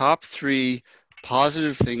you top three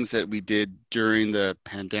positive things that we did during the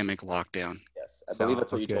pandemic lockdown. Yes, I believe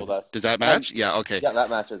that's what Sounds you told good. us. Does that And match? Yeah, okay. yeah, that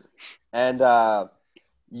matches. And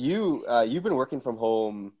you've been working from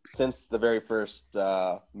home since the very first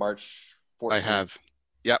March I 14th, have.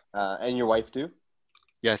 Yep. and your wife too,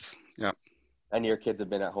 Yes. Yep. and your kids have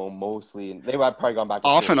been at home mostly, and they've probably gone back to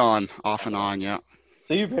Off school. and on, off Off and and on. on. Yeah.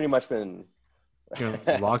 So you've pretty much been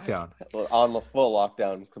Lockdown. on the full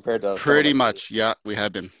lockdown compared to some of Pretty us. much. Yeah, we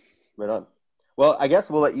have been. Right on. Well, I guess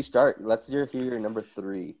we'll let you start. Let's hear your number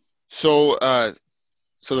three. So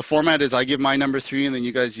so the format is I give my number three, and then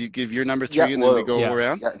you give your number Yeah, three, and then we well, go Yeah.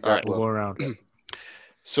 around. yeah, All right. exactly. We'll go around. Yeah.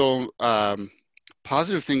 So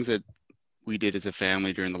positive things that we did as a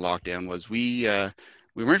family during the lockdown was we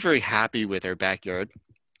weren't very happy with our backyard.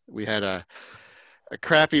 We had a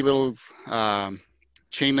crappy little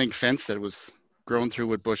chain link fence that was grown through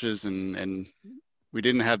with bushes, and we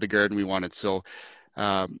didn't have the garden we wanted. So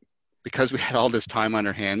because we had all this time on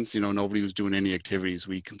our hands, nobody was doing any activities.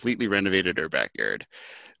 We completely renovated our backyard.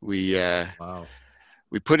 We Wow.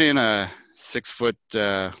 we put in a 6-foot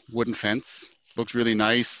wooden fence. Looked really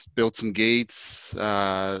nice. Built some gates.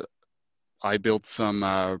 I built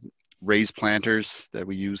some raised planters that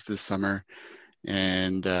we used this summer,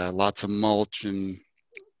 and lots of mulch, and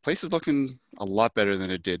place is looking a lot better than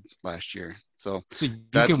it did last year. So So you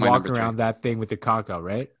that's can my walk number three. around that thing with the caca,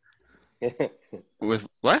 right? With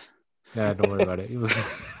what? Yeah, don't worry about it.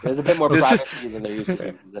 There's a bit more This is- privacy than there used to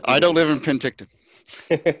be. I don't live in Penticton.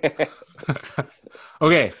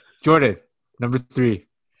 Okay, Jordan, number three.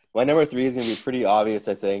 My number three is going to be pretty obvious,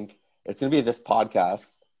 I think. It's going to be this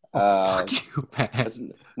podcast. Oh, fuck you, man. It's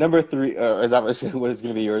number three, is that what is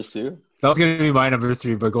going to be yours too? That was gonna be my number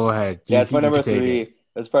three, but go ahead. Yeah, it's my You number can take three. it.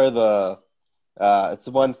 It's part of it's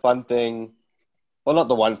the one fun thing. Well, not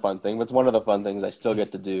the one fun thing, but it's one of the fun things I still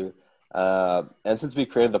get to do. And since we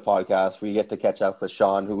created the podcast, we get to catch up with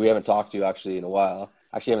Sean, who we haven't talked to actually in a while.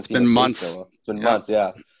 Actually, haven't seen been his face months. in a while. It's been Yeah. months,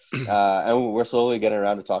 yeah. And we're slowly getting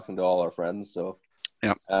around to talking to all our friends. So,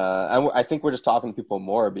 Yeah. and I think we're just talking to people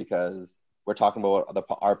more because we're talking about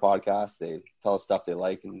our podcast. They tell us stuff they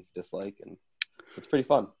like and dislike, and it's pretty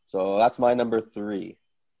fun. So that's my number three.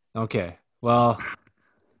 Okay. Well,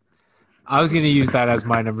 I was gonna use that as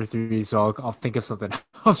my number three, so I'll think of something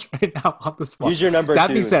else right now on the spot. Use your number That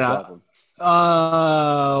two being and said, swap them.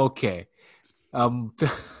 okay.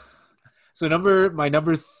 So my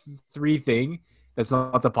number three thing that's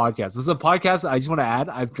not the podcast. This is a podcast. I just want to add.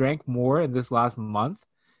 I've drank more in this last month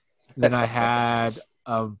than I had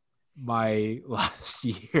my last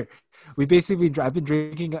year. I've been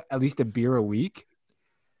drinking at least a beer a week,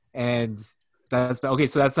 and that's okay.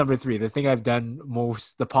 So that's number three. The thing I've done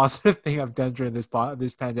most, the positive thing I've done during this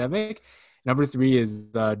pandemic. Number three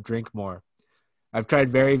is drink more. I've tried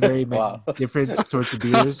very, very many Wow. different sorts of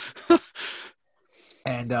beers.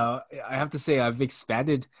 And I have to say, I've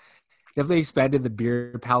definitely expanded the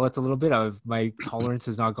beer palette a little bit. My tolerance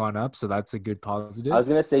has not gone up, so that's a good positive. I was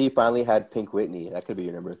gonna say you finally had Pink Whitney. That could be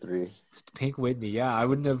your number three. Pink Whitney, yeah, I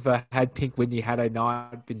wouldn't have had Pink Whitney had I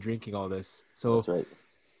not been drinking all this. So That's right.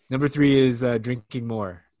 number three is drinking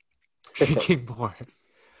more. Drinking more.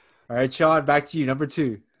 All right, Sean, back to you. Number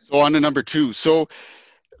two. So on to number two. So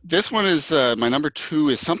this one is my number two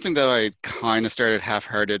is something that I kind of started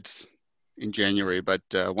half-hearted in January, but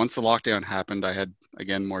once the lockdown happened, I had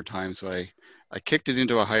again more time, so I kicked it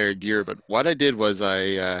into a higher gear. But what I did was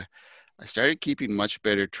I started keeping much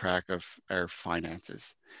better track of our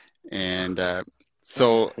finances, and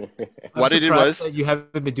so what I did was that you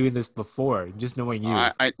haven't been doing this before. Just knowing you.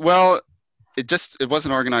 well, it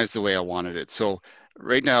wasn't organized the way I wanted it. So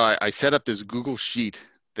right now I set up this Google sheet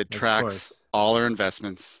that tracks course. all our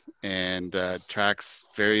investments and tracks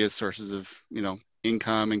various sources of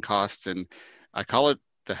income and costs, and I call it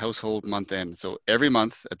the household month end. So every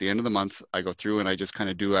month at the end of the month I go through and I just kind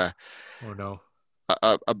of do Oh no.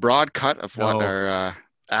 a broad cut of what No. our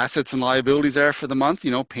assets and liabilities are for the month,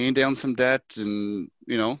 paying down some debt and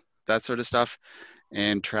that sort of stuff,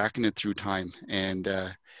 and tracking it through time. And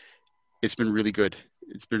it's been really good.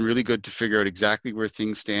 It's been really good to figure out exactly where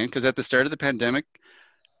things stand, because at the start of the pandemic,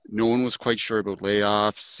 No one was quite sure about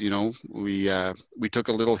layoffs. You know, we took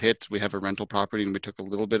a little hit. We have a rental property, and we took a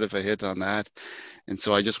little bit of a hit on that. And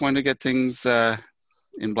so I just wanted to get things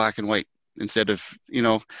in black and white instead of, you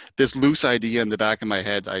know, this loose idea in the back of my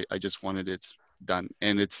head. I just wanted it done.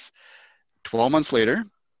 And it's 12 months later,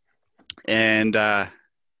 and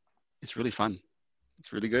it's really fun.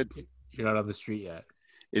 It's really good. You're not on the street yet.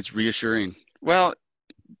 It's reassuring. Well,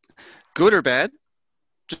 good or bad,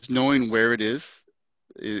 just knowing where it is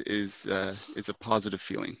it's a positive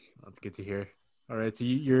feeling. That's good to hear. All right, so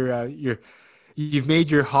you've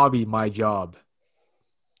made your hobby my job.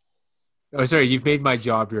 Oh, sorry, you've made my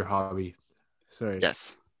job your hobby. Sorry.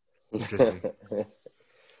 Yes. Interesting. All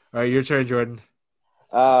right, your turn, Jordan.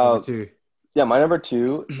 Number 2. Yeah, my number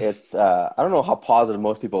 2, it's I don't know how positive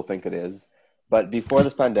most people think it is, but before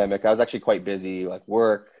this pandemic, I was actually quite busy, like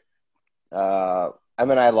work. I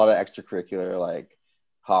mean, I had a lot of extracurricular, like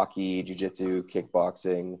hockey, jiu-jitsu,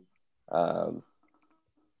 kickboxing,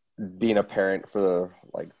 being a parent for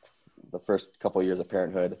the first couple of years of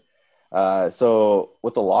parenthood. So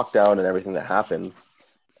with the lockdown and everything that happened,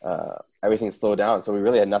 everything slowed down. So we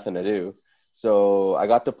really had nothing to do. So I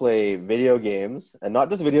got to play video games, and not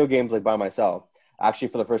just video games like by myself. Actually,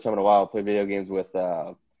 for the first time in a while, I played video games with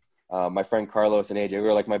my friend Carlos and AJ. We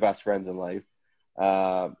were like my best friends in life.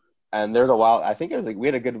 And there's a while, I think it was like we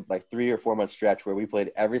had a good 3 or 4 month stretch where we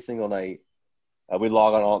played every single night. We'd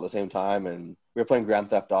log on all at the same time, and we were playing Grand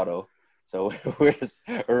Theft Auto. So we're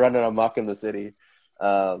running amok in the city.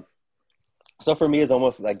 So for me, it's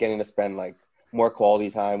almost like getting to spend like more quality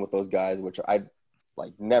time with those guys, which I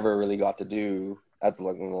never really got to do. That's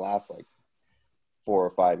like in the last 4 or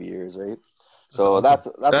 5 years, right? So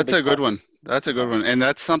awesome. That's a good one. That's a good one, and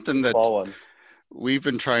that's something that small one. we've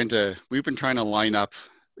been trying to line up,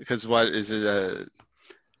 because what is it?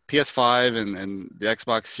 PS5 and the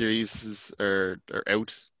Xbox Series are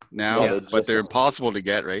out now, Yeah, but they're impossible to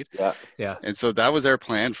get, right? Yeah. And so that was our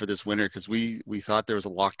plan for this winter, because we thought there was a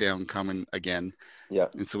lockdown coming again. Yeah.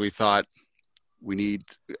 And so we thought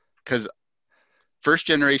because first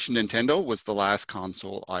generation Nintendo was the last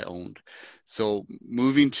console I owned. So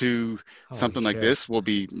moving to something like this will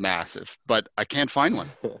be massive, but I can't find one.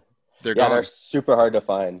 They're gone. They're super hard to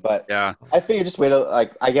find, but Yeah. I figure just wait.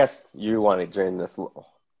 I guess you want it during this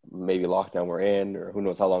maybe lockdown we're in, or who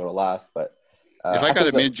knows how long it'll last. But if I got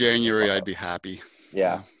it mid-January, I'd be happy.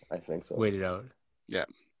 Yeah, I think so. Wait it out. Yeah.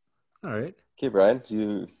 All right. Okay, Brian,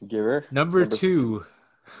 you give her number 2.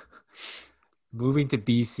 Moving to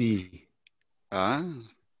BC.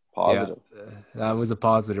 Positive. Yeah, that was a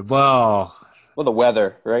positive. Well, the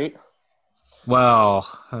weather, right? Well,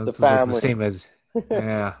 the family. the same as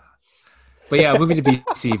yeah. But yeah, moving to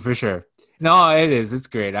BC for sure. No, it is. It's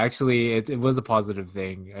great. Actually, it was a positive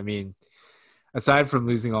thing. I mean, aside from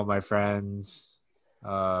losing all my friends,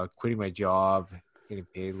 quitting my job, getting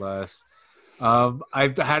paid less,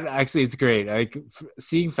 I've had it's great. Like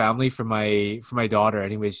seeing family for my daughter.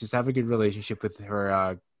 Anyways, just have a good relationship with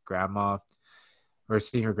her grandma, or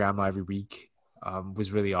seeing her grandma every week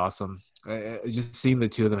was really awesome. Just seeing the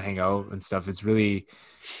two of them hang out and stuff. It's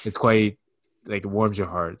quite it warms your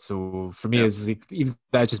heart. So for me, it's even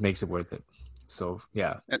that just makes it worth it. So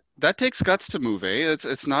yeah, that takes guts to move.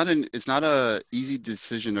 It's not a easy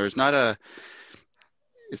decision, or it's not a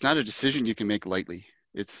decision you can make lightly.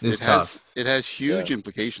 It tough. It has huge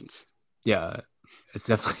implications. Yeah, it's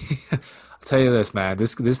definitely. I'll tell you this, man.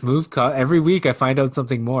 This move every week I find out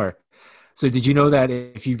something more. So did you know that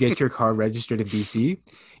if you get your car registered in BC,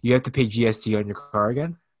 you have to pay GST on your car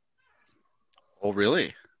again? Oh,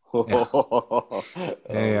 really?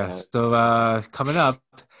 Yeah. So coming up,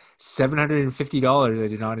 $750 I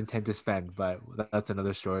do not intend to spend, but that's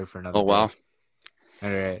another story for another day. Wow.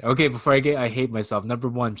 All right. Okay, before I hate myself. Number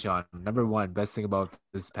 1, Sean. Number 1, best thing about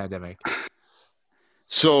this pandemic.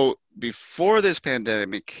 So before this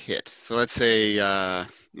pandemic hit, so let's say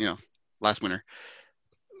last winter,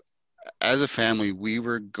 as a family, we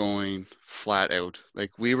were going flat out.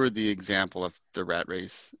 Like, we were the example of the rat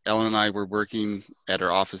race. Ellen and I were working at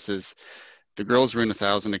our offices. The girls were in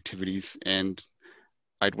 1,000 activities, and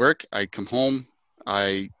I'd work, I'd come home,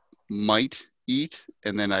 I might eat,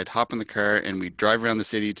 and then I'd hop in the car and we'd drive around the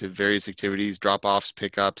city to various activities, drop-offs,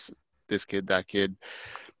 pickups, this kid, that kid.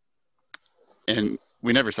 And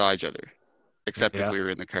we never saw each other, except if we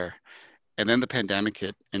were in the car. And then the pandemic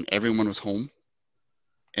hit, and everyone was home,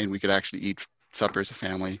 and we could actually eat supper as a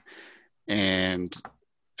family. And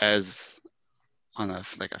as on a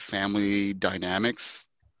family dynamics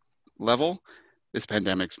level, this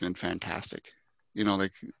pandemic's been fantastic. We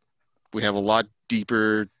have a lot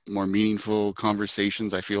deeper, more meaningful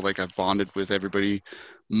conversations. I feel like I've bonded with everybody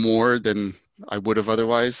more than I would have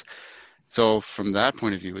otherwise. So from that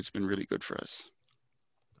point of view, it's been really good for us.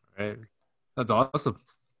 Right. That's awesome.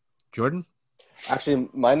 Jordan? Actually,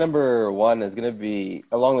 my number one is going to be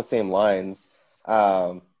along the same lines.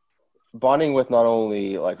 Um, Bonding with not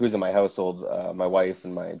only like who's in my household, my wife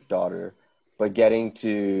and my daughter, but getting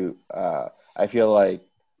to, I feel like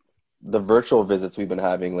the virtual visits we've been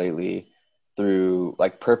having lately through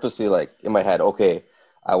like purposely like in my head, okay,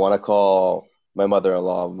 I want to call my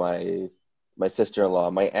mother-in-law, my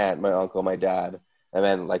sister-in-law, my aunt, my uncle, my dad, and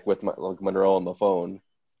then like with my like when they're all on the phone,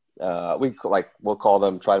 we'll call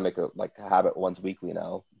them, try to make a like a habit once weekly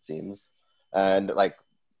now, it seems. And like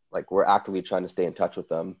we're actively trying to stay in touch with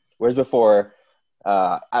them. Whereas before,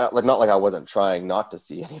 I don't, like not like I wasn't trying not to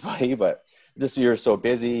see anybody, but just you're so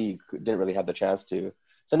busy, didn't really have the chance to.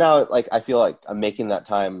 So now, like I feel like I'm making that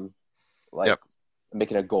time, like Yep. I'm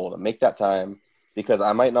making a goal to make that time because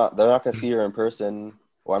I might not, they're not going to see her in person,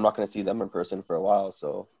 or I'm not going to see them in person for a while.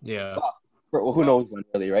 So, Yeah. well, who knows when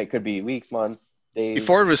really, right? Could be weeks, months, days.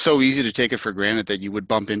 Before it was so easy to take it for granted that you would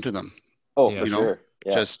bump into them, Oh, Yeah. for You know, sure.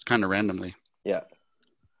 Yeah, just kind of randomly. yeah,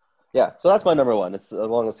 yeah. So that's my number one. It's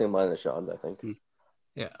along the same line as Sean's, I think.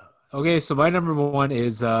 Yeah. Okay, so my number one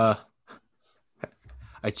is I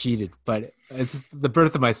cheated, but it's the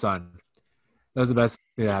birth of my son. That was the best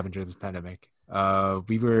thing that happened during this pandemic.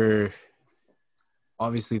 We were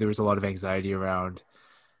obviously there was a lot of anxiety around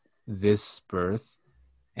this birth,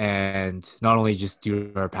 and not only just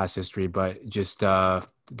due to our past history, but just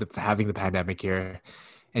having the pandemic here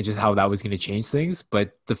and just how that was going to change things.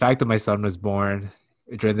 But the fact that my son was born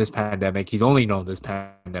during this pandemic, he's only known this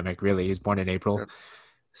pandemic really. He was born in April, Sure.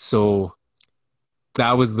 so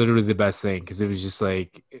that was literally the best thing because it was just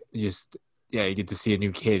like yeah, you get to see a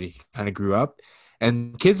new kid. He kind of grew up,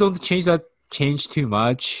 and kids don't change too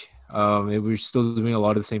much. We're still doing a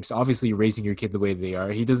lot of the same stuff. Obviously, you're raising your kid the way they are.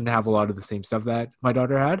 He doesn't have a lot of the same stuff that my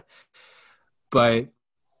daughter had, but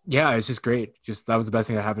yeah, it's just great. Just that was the best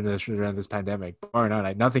thing that happened to us during this pandemic. Bar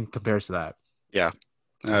none, nothing compares to that. Yeah,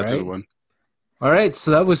 All that's a good right, one. all right.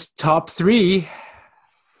 So that was top three,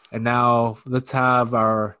 and now let's have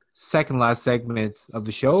our second last segment of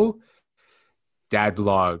the show, Dad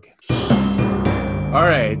Blog. All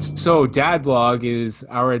right, so Dad Blog is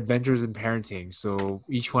our adventures in parenting. So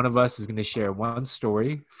each one of us is going to share one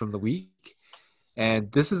story from the week. And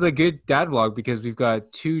this is a good dad vlog because we've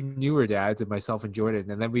got two newer dads and myself and Jordan.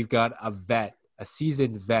 And then we've got a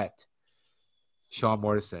seasoned vet, Sean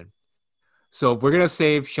Morrison. So we're going to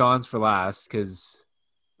save Sean's for last because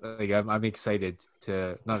like, I'm excited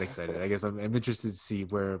to, not excited. I guess I'm interested to see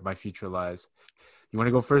where my future lies. You want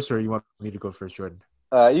to go first or you want me to go first, Jordan?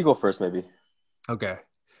 You go first, maybe. Okay.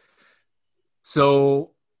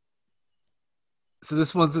 So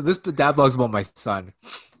this dad vlog's about my son.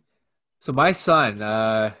 So my son,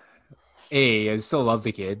 I still love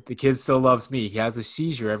the kid. The kid still loves me. He has a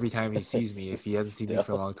seizure every time he sees me if he hasn't seen me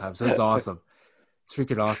for a long time. So it's awesome. It's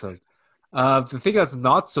freaking awesome. The thing that's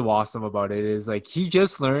not so awesome about it is like he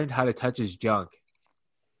just learned how to touch his junk.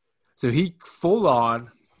 So he full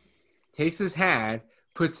on takes his hand,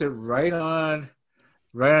 puts it right on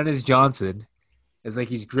his Johnson. It's like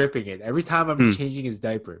he's gripping it every time I'm changing his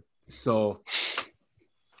diaper. So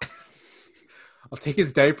I'll take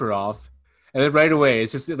his diaper off. And then right away,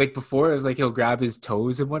 it's just like before, it was like he'll grab his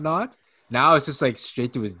toes and whatnot. Now it's just like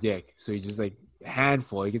straight to his dick. So he just like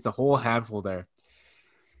handful. He gets a whole handful there.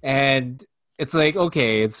 And it's like,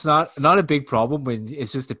 okay, it's not a big problem when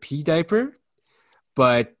it's just a pee diaper.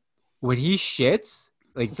 But when he shits,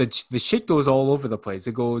 like the shit goes all over the place.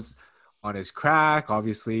 It goes on his crack,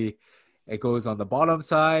 obviously. It goes on the bottom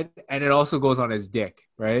side. And it also goes on his dick,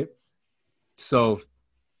 right? So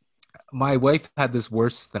my wife had this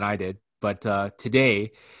worse than I did. But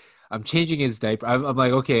today, I'm changing his diaper. I'm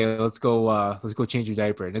like, okay, let's go change your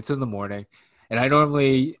diaper, and it's in the morning. And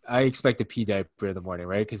I expect a pee diaper in the morning,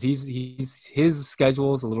 right? Because his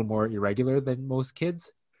schedule is a little more irregular than most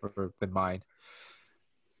kids or than mine.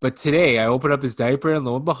 But today, I open up his diaper, and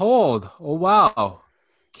lo and behold, oh wow,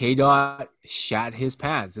 K. Dot shat his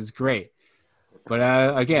pants. It's great. But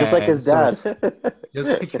again, just like his dad.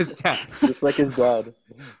 Just like his dad. Just like his dad.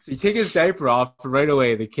 So you take his diaper off, and right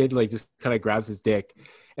away the kid like just kind of grabs his dick,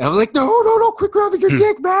 and I'm like, no, quit grabbing your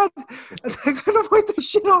dick, man! I'm gonna wipe the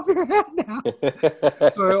shit off your head now.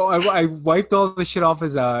 So I wiped all the shit off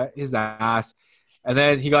his ass, and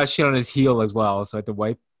then he got shit on his heel as well. So I had to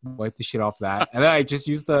wipe the shit off that, and then I just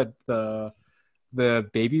used the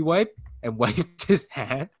baby wipe and wiped his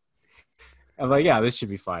hand. I'm like, yeah, this should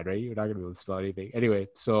be fine, right? You're not gonna be able to smell anything. Anyway,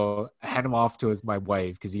 so I hand him off to my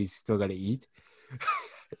wife because he's still got to eat.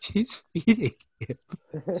 She's feeding him.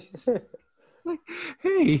 Like,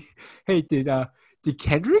 hey, did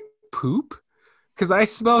Kendrick poop? Because I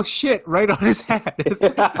smell shit right on his head. It's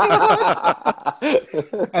like, what?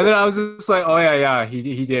 And then I was just like, oh yeah,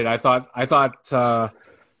 he did. I thought the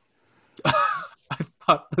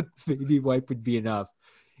baby wipe would be enough.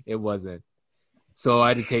 It wasn't. So I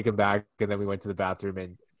had to take him back, and then we went to the bathroom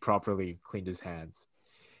and properly cleaned his hands.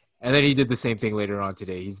 And then he did the same thing later on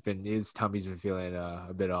today. His tummy's been feeling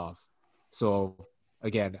a bit off. So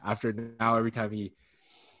again, after now, every time he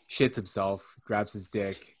shits himself, grabs his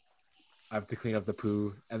dick, I have to clean up the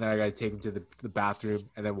poo, and then I got to take him to the bathroom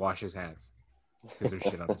and then wash his hands because there's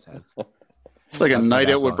shit on his hands. It's like That's a my night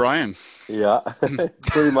out with backlog. Brian. Yeah,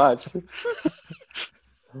 pretty much.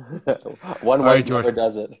 One All wife right, George. never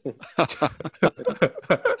does it.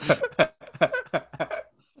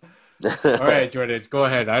 All right, Jordan, go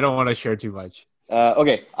ahead. I don't want to share too much.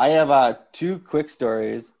 Okay, I have two quick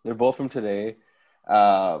stories. They're both from today.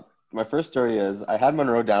 My first story is I had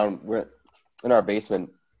Monroe down. We're in our basement.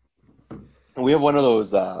 We have one of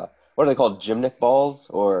those, what are they called, gymnic balls?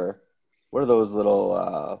 Or what are those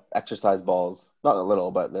little exercise balls? Not a little,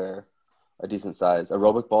 but they're a decent size.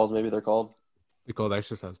 Aerobic balls, maybe they're called. We call it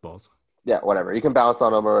exercise balls. Yeah, whatever. You can bounce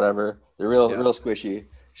on them or whatever. They're real, Yeah. real squishy.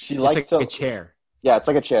 She It's likes like to. a chair. Yeah, it's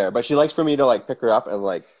like a chair, but she likes for me to like pick her up and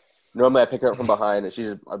like normally I pick her up from behind and she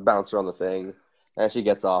just I bounce her on the thing and she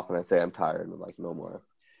gets off and I say I'm tired and I'm like no more.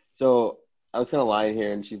 So I was kind of lying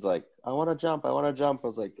here and she's like I want to jump. I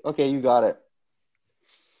was like okay, you got it.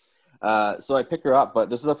 So I pick her up, but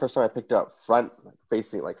this is the first time I picked her up front,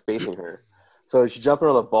 like facing her. So she jumped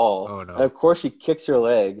on the ball, Oh, no. and of course she kicks her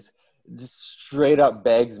legs, just straight up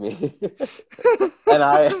begs me, and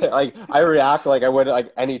I react like I would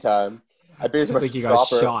like anytime. I basically Like you got drop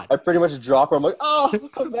her. shot. I pretty much drop her. I'm like, oh,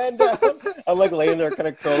 man down. I'm like laying there, kind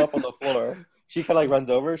of curled up on the floor. She kind of like runs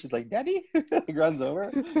over. She's like, Daddy, like runs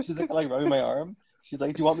over. She's like rubbing my arm. She's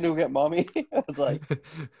like, do you want me to go get mommy? I was like,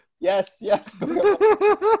 yes, go get mommy.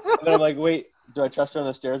 And then I'm like, wait, do I trust her on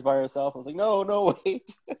the stairs by herself? I was like, no,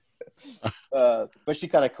 wait. But she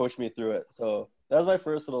kind of coached me through it. So that was my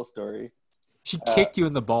first little story. She kicked you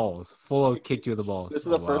in the balls. Full out kicked you in the balls. This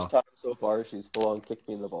is Oh, the first time so far she's full on kicked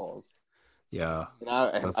me in the balls. Yeah. And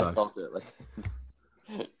That I sucks. felt it. Like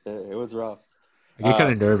it was rough. I get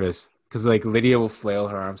kind of nervous because like Lydia will flail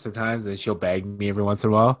her arm sometimes and she'll bag me every once in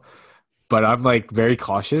a while. But I'm like very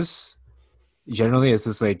cautious. Generally, it's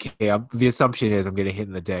just like, hey, the assumption is I'm getting hit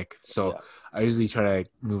in the dick. So Yeah. I usually try to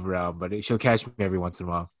move around, but she'll catch me every once in a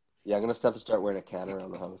while. Yeah, I'm gonna have to start wearing a can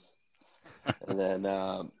around the house. And then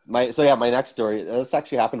my next story. This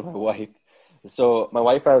actually happened to my wife. So my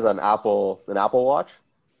wife has an Apple Watch,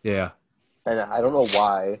 Yeah. and I don't know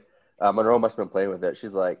why. Monroe must have been playing with it.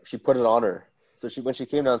 She put it on her. So when she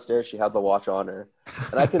came downstairs, she had the watch on her,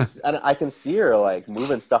 and I can see her like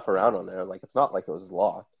moving stuff around on there. Like it's not like it was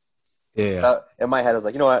locked. Yeah. In my head, I was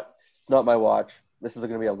like, you know what? It's not my watch. This is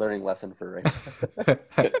going to be a learning lesson for Ray.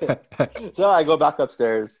 So I go back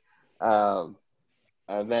upstairs, and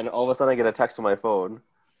then all of a sudden I get a text on my phone.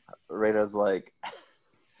 Raina's like,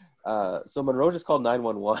 so Monroe just called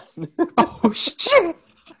 911. Oh, shit.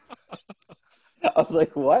 I was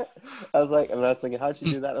like, what? I was thinking, how'd she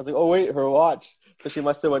do that? I was like, oh, wait, her watch. So she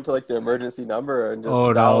must have went to like the emergency number and just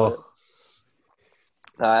Oh, dialed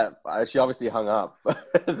no. it. She obviously hung up.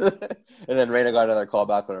 And then Raina got another call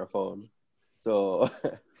back on her phone. So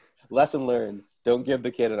lesson learned, don't give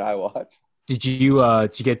the kid an iWatch. Did you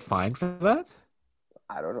get fined for that?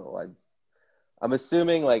 I don't know. I'm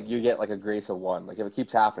assuming like you get like a grace of 1. Like if it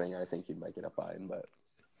keeps happening, I think you might get a fine. But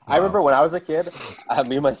I remember when I was a kid,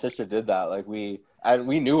 me and my sister did that. Like we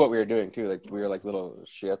knew what we were doing too. Like we were like little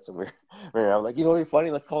shits, and I'm like, you know what'd be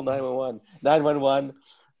funny? Let's call 911. 911.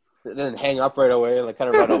 Then hang up right away and like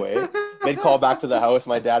kind of run away. They'd call back to the house.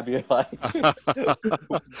 My dad'd be like,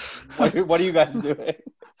 what are you guys doing?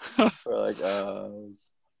 We're like,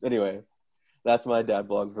 anyway, that's my dad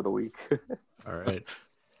blog for the week. All right.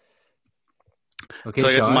 Okay, So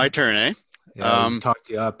I guess it's Sean. my turn, eh? Yeah, talked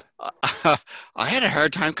you up. I had a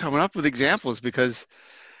hard time coming up with examples because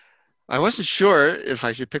I wasn't sure if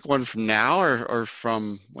I should pick one from now or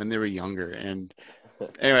from when they were younger. And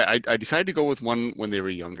anyway, I decided to go with one when they were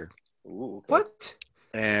younger. Ooh, okay. What?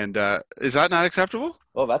 And is that not acceptable?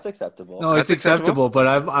 Oh, that's acceptable. No, it's That's acceptable? acceptable,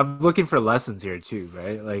 but I'm looking for lessons here too,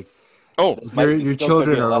 right? Like Oh, your still children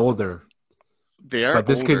could be a are lesson. older, they are but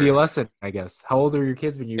this could be a older. lesson, I guess. How old are your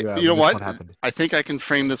kids when you You know when this what? one happened? I think I can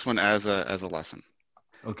frame this one as a lesson.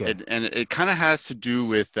 Okay. And it kind of has to do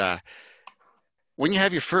with when you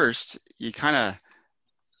have your first, you kind of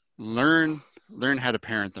learn how to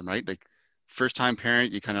parent them, right? Like first time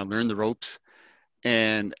parent, you kind of learn the ropes.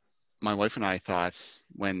 And my wife and I thought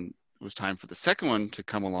when it was time for the second one to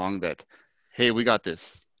come along that, hey, we got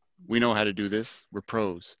this. We know how to do this. We're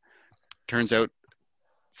pros. Turns out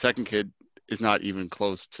second kid is not even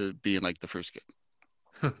close to being like the first kid.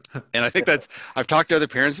 And I think I've talked to other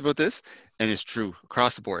parents about this, and it's true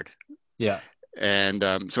across the board. Yeah. And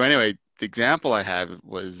so anyway, the example I have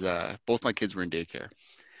was both my kids were in daycare.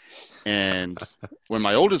 And when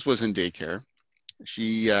my oldest was in daycare,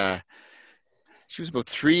 she was about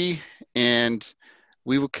 3, and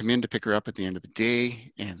we would come in to pick her up at the end of the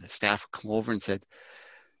day, and the staff would come over and said,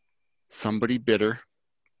 somebody bit her.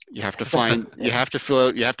 You have to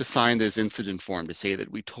sign this incident form to say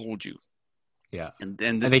that we told you. Yeah.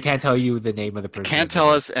 And they can't tell you the name of the person. Can't tell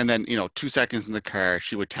us. And then, 2 seconds in the car,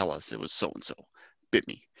 she would tell us it was so-and-so bit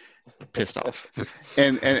me, pissed off.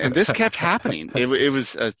 And this kept happening. It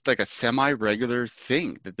was like a semi-regular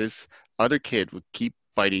thing that this other kid would keep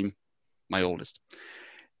biting my oldest,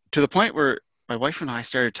 to the point where my wife and I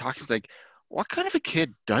started talking, like, what kind of a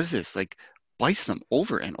kid does this? Like, bites them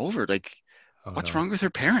over and over. Like, what's wrong with her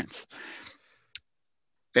parents?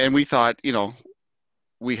 And we thought,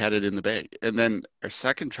 we had it in the bag. And then our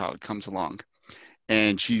second child comes along,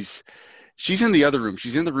 and she's in the other room.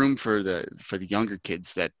 She's in the room for the younger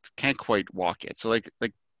kids that can't quite walk yet. So like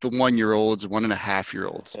the 1-year-olds,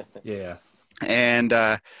 1.5-year-olds. Yeah. And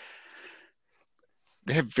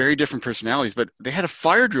they have very different personalities, but they had a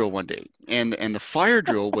fire drill one day, and the fire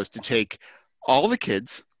drill was to take all the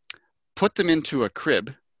kids, put them into a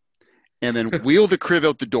crib, and then wheel the crib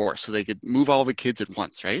out the door so they could move all the kids at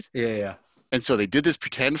once, right? Yeah. And so they did this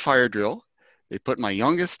pretend fire drill. They put my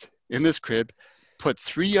youngest in this crib, put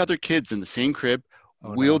 3 other kids in the same crib,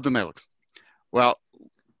 wheeled them out. Well,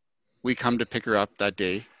 we come to pick her up that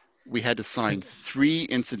day. We had to sign 3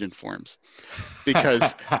 incident forms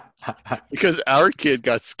because our kid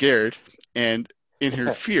got scared, and in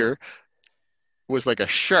her fear was like a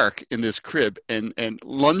shark in this crib and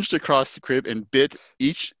lunged across the crib and bit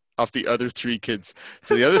each of the other 3 kids.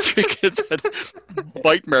 So the other 3 kids had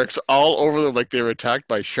bite marks all over them, like they were attacked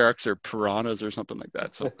by sharks or piranhas or something like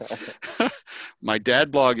that. So my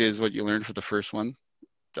dad blog is what you learned for the first one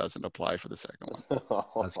doesn't apply for the second one.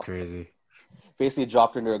 That's crazy. Basically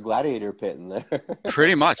dropped into a gladiator pit in there.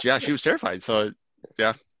 Pretty much, yeah. She was terrified. So,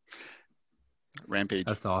 yeah. Rampage.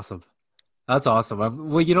 That's awesome.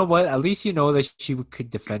 Well, you know what? At least you know that she could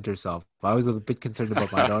defend herself. I was a bit concerned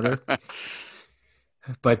about my daughter.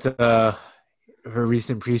 But her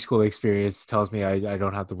recent preschool experience tells me I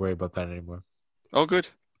don't have to worry about that anymore. Oh, good.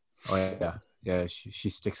 Oh, yeah. Yeah, she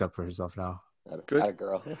sticks up for herself now. Good. That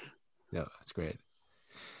girl. Yeah, that's great.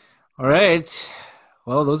 All right.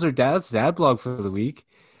 Well, those are Dad's dad blog for the week.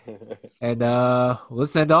 And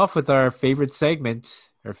let's end off with our favorite segment,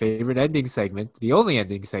 our favorite ending segment, the only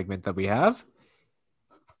ending segment that we have,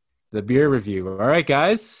 the beer review. All right,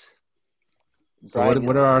 guys. So Brian,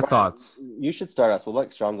 what are our thoughts? You should start us. We'll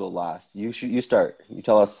let Sean go last. You start. You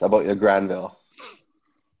tell us about your Granville.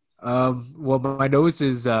 Well, my nose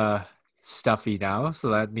is stuffy now, so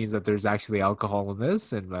that means that there's actually alcohol in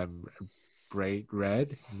this, and I'm bright red,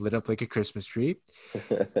 lit up like a Christmas tree.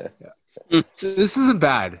 This isn't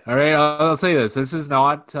bad. All right, I'll say this. This is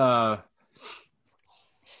not.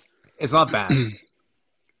 It's not bad.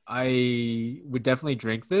 I would definitely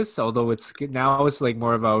drink this, although it's like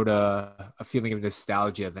more about a feeling of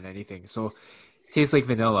nostalgia than anything. So, it tastes like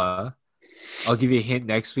vanilla. I'll give you a hint.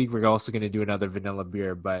 Next week we're also going to do another vanilla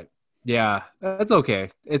beer, but yeah, that's okay.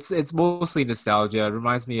 It's mostly nostalgia. It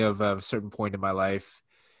reminds me of a certain point in my life.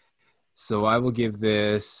 So I will give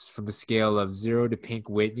this, from a scale of 0 to Pink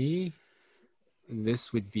Whitney,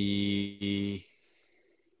 this would be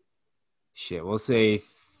we'll say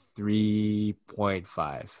 3.5.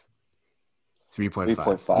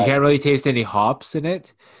 3.5. You can't really taste any hops in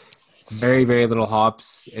it. Very, very little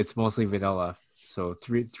hops. It's mostly vanilla. So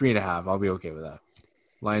 3.5. I'll be okay with that.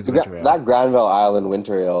 Lions Winter Ale. That Granville Island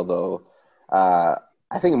Winter Ale, though, I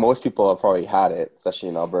think most people have probably had it, especially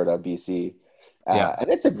in Alberta, BC. Yeah.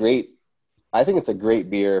 And I think it's a great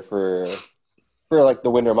beer for like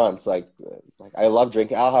the winter months. Like I love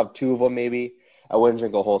drinking. I'll have 2 of them maybe. I wouldn't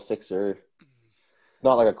drink a whole 6er.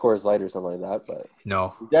 Not like a Coors Light or something like that, but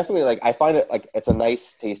no, definitely like I find it like it's a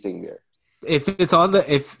nice tasting beer. If it's on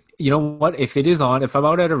if I'm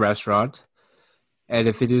out at a restaurant and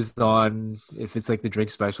if it's like the drink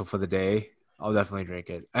special for the day, I'll definitely drink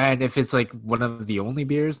it. And if it's like one of the only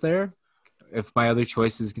beers there, if my other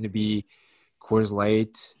choice is going to be Coors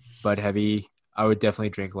Light, Bud Heavy, I would definitely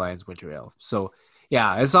drink Lions Winter Ale. So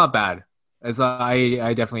yeah, it's not bad.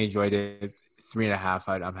 I definitely enjoyed it.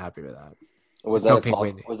 3.5. I'm happy with that. Was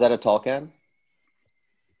that a tall can?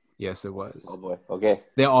 Yes, it was. Oh boy. Okay.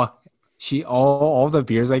 all the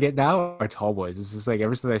beers I get now are tall boys. It's just like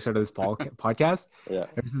ever since I started this podcast, Yeah.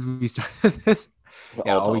 ever since we started this,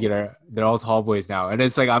 yeah, all we get are they're all tall boys now. And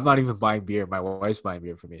it's like I'm not even buying beer. My wife's buying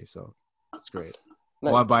beer for me, so it's great.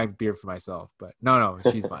 Nice. Well, I'm buying beer for myself, but no,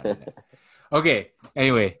 she's buying it. Okay.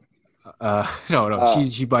 Anyway, no,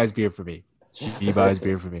 she buys beer for me. She buys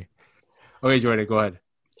beer for me. Okay, Jordan, go ahead.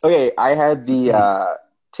 Okay, I had the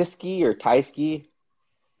Tyskie or Tyskie.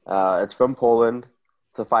 It's from Poland.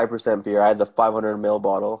 It's a 5% beer. I had the 500 ml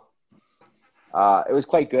bottle. It was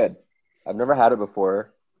quite good. I've never had it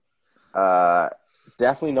before.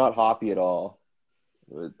 Definitely not hoppy at all.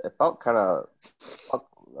 It felt a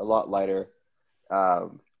lot lighter.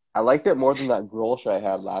 I liked it more than that Grolsch I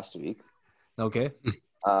had last week. Okay.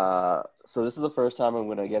 So this is the first time I'm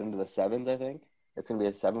going to get into the sevens, I think. It's going to be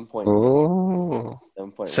a 7.1. Oh,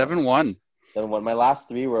 7.1. 7-1. 7.1. My last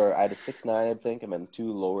three were, I had a 6.9, I think, and then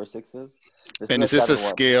 2 lower 6s. And is this a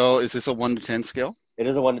scale? Is this a 1 to 10 scale? It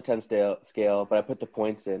is a 1 to 10 scale, but I put the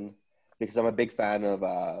points in because I'm a big fan of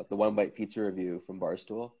the One Bite Pizza review from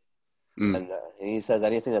Barstool. And he says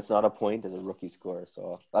anything that's not a point is a rookie score.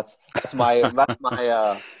 So that's my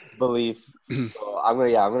belief. So I'm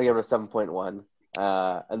gonna give it a 7.1,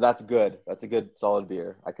 and that's good. That's a good solid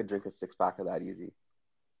beer. I could drink a 6-pack of that easy.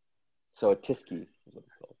 So a Tyskie is what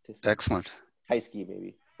it's called. Tyskie. Excellent. Tyskie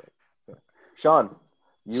maybe. Yeah. Sean,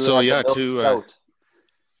 you So had yeah, the milk stout.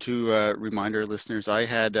 to remind our listeners, I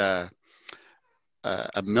had a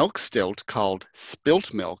milk stout called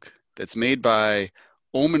Spilt Milk that's made by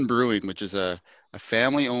Omen Brewing, which is a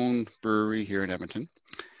family-owned brewery here in Edmonton.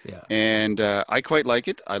 Yeah. And I quite like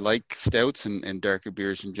it. I like stouts and darker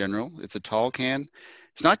beers in general. It's a tall can.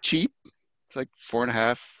 It's not cheap. It's like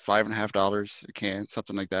 $4.50, $5.50 a can,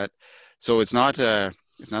 something like that. So it's not an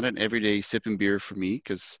everyday sipping beer for me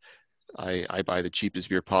because I buy the cheapest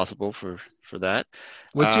beer possible for that.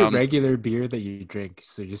 What's your regular beer that you drink?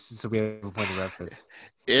 So we have a point of reference.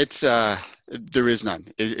 It's there is none.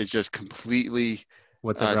 It's just completely.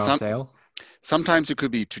 What's ever on sale? Sometimes it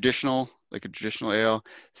could be traditional, like a traditional ale.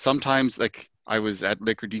 Sometimes, like I was at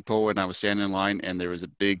Liquor Depot and I was standing in line, and there was a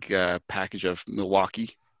big package of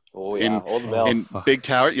Milwaukee. Oh yeah, Old Milk. In big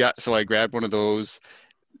tower. Yeah, so I grabbed one of those.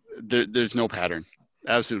 There's no pattern,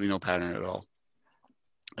 absolutely no pattern at all.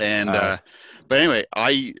 And but anyway,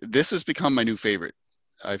 this has become my new favorite.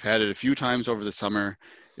 I've had it a few times over the summer.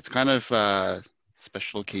 It's kind of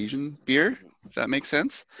special occasion beer, if that makes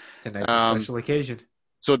sense. Tonight's a special occasion.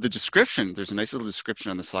 So the description, there's a nice little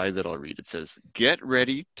description on the side that I'll read. It says, "Get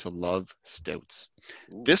ready to love stouts.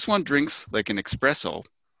 Ooh. This one drinks like an espresso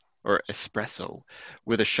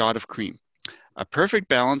with a shot of cream. A perfect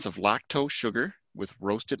balance of lactose sugar with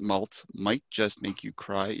roasted malts might just make you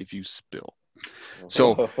cry if you spill."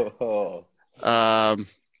 So,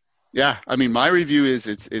 yeah, I mean, my review is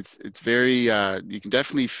it's very, you can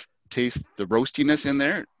definitely taste the roastiness in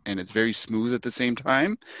there, and it's very smooth at the same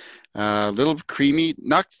time. A little creamy,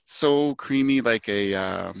 not so creamy like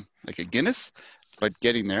a Guinness, but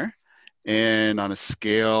getting there. And on a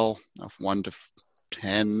scale of 1 to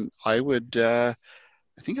 10, I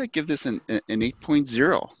think I'd give this an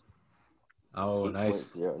 8.0. Oh,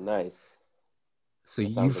 8.0. Nice. So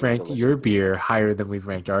you've ranked your beer higher than we've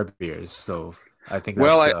ranked our beers. So I think that's...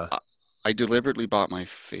 Well, I deliberately bought my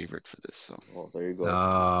favorite for this. So there you go.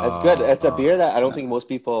 That's good. It's a beer that I don't think most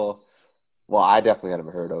people... Well, I definitely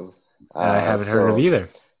haven't heard of. And I haven't heard of either.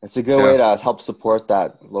 It's a good way to help support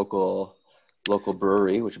that local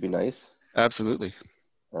brewery, which would be nice. Absolutely.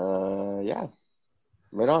 Yeah.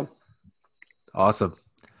 Right on. Awesome.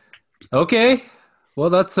 Okay. Well,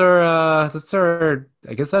 that's our I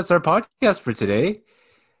guess that's our podcast for today.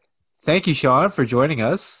 Thank you, Sean, for joining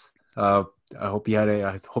us. I hope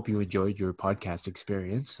you enjoyed your podcast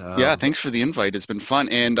experience. Yeah, thanks for the invite. It's been fun,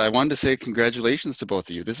 and I wanted to say congratulations to both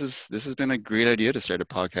of you. This has been a great idea to start a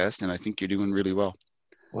podcast, and I think you're doing really well.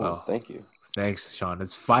 Well, thank you. Thanks, Sean.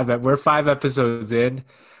 We're 5 episodes in.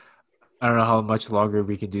 I don't know how much longer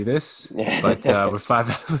we can do this, but we're 5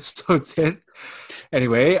 episodes in.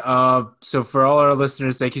 Anyway, so for all our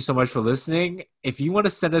listeners, thank you so much for listening. If you want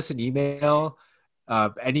to send us an email,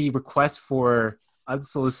 any requests for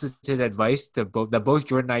unsolicited advice that both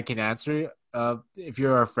Jordan and I can answer, if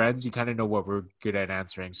you're our friends, you kind of know what we're good at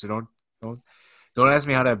answering. So don't ask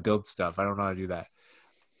me how to build stuff. I don't know how to do that.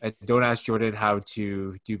 And don't ask Jordan how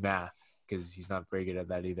to do math because he's not very good at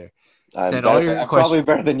that either. I'm probably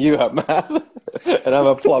better than you at math, and I'm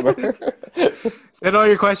a plumber. Send all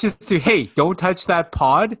your questions to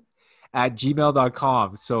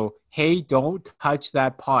heydon'ttouchthatpod@gmail.com. So, hey, don't touch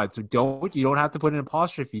that pod. So you don't have to put an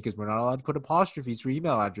apostrophe because we're not allowed to put apostrophes for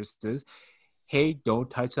email addresses. hey, don't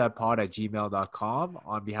touch that pod at gmail.com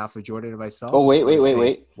on behalf of Jordan and myself. Oh, wait.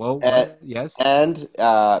 Well, And, what? Yes? and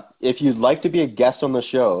if you'd like to be a guest on the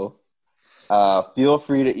show, feel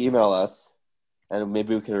free to email us, and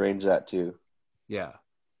maybe we can arrange that too. Yeah.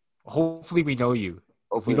 Hopefully we know you.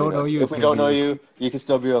 Hopefully if we don't know you, if we don't know you, you can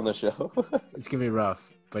still be on the show. it's going to be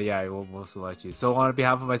rough. But yeah, we'll select you. So on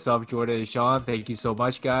behalf of myself, Jordan and Sean, thank you so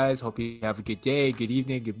much, guys. Hope you have a good day, good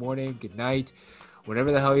evening, good morning, good night.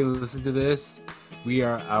 Whenever the hell you listen to this, we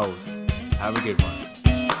are out. Have a good one.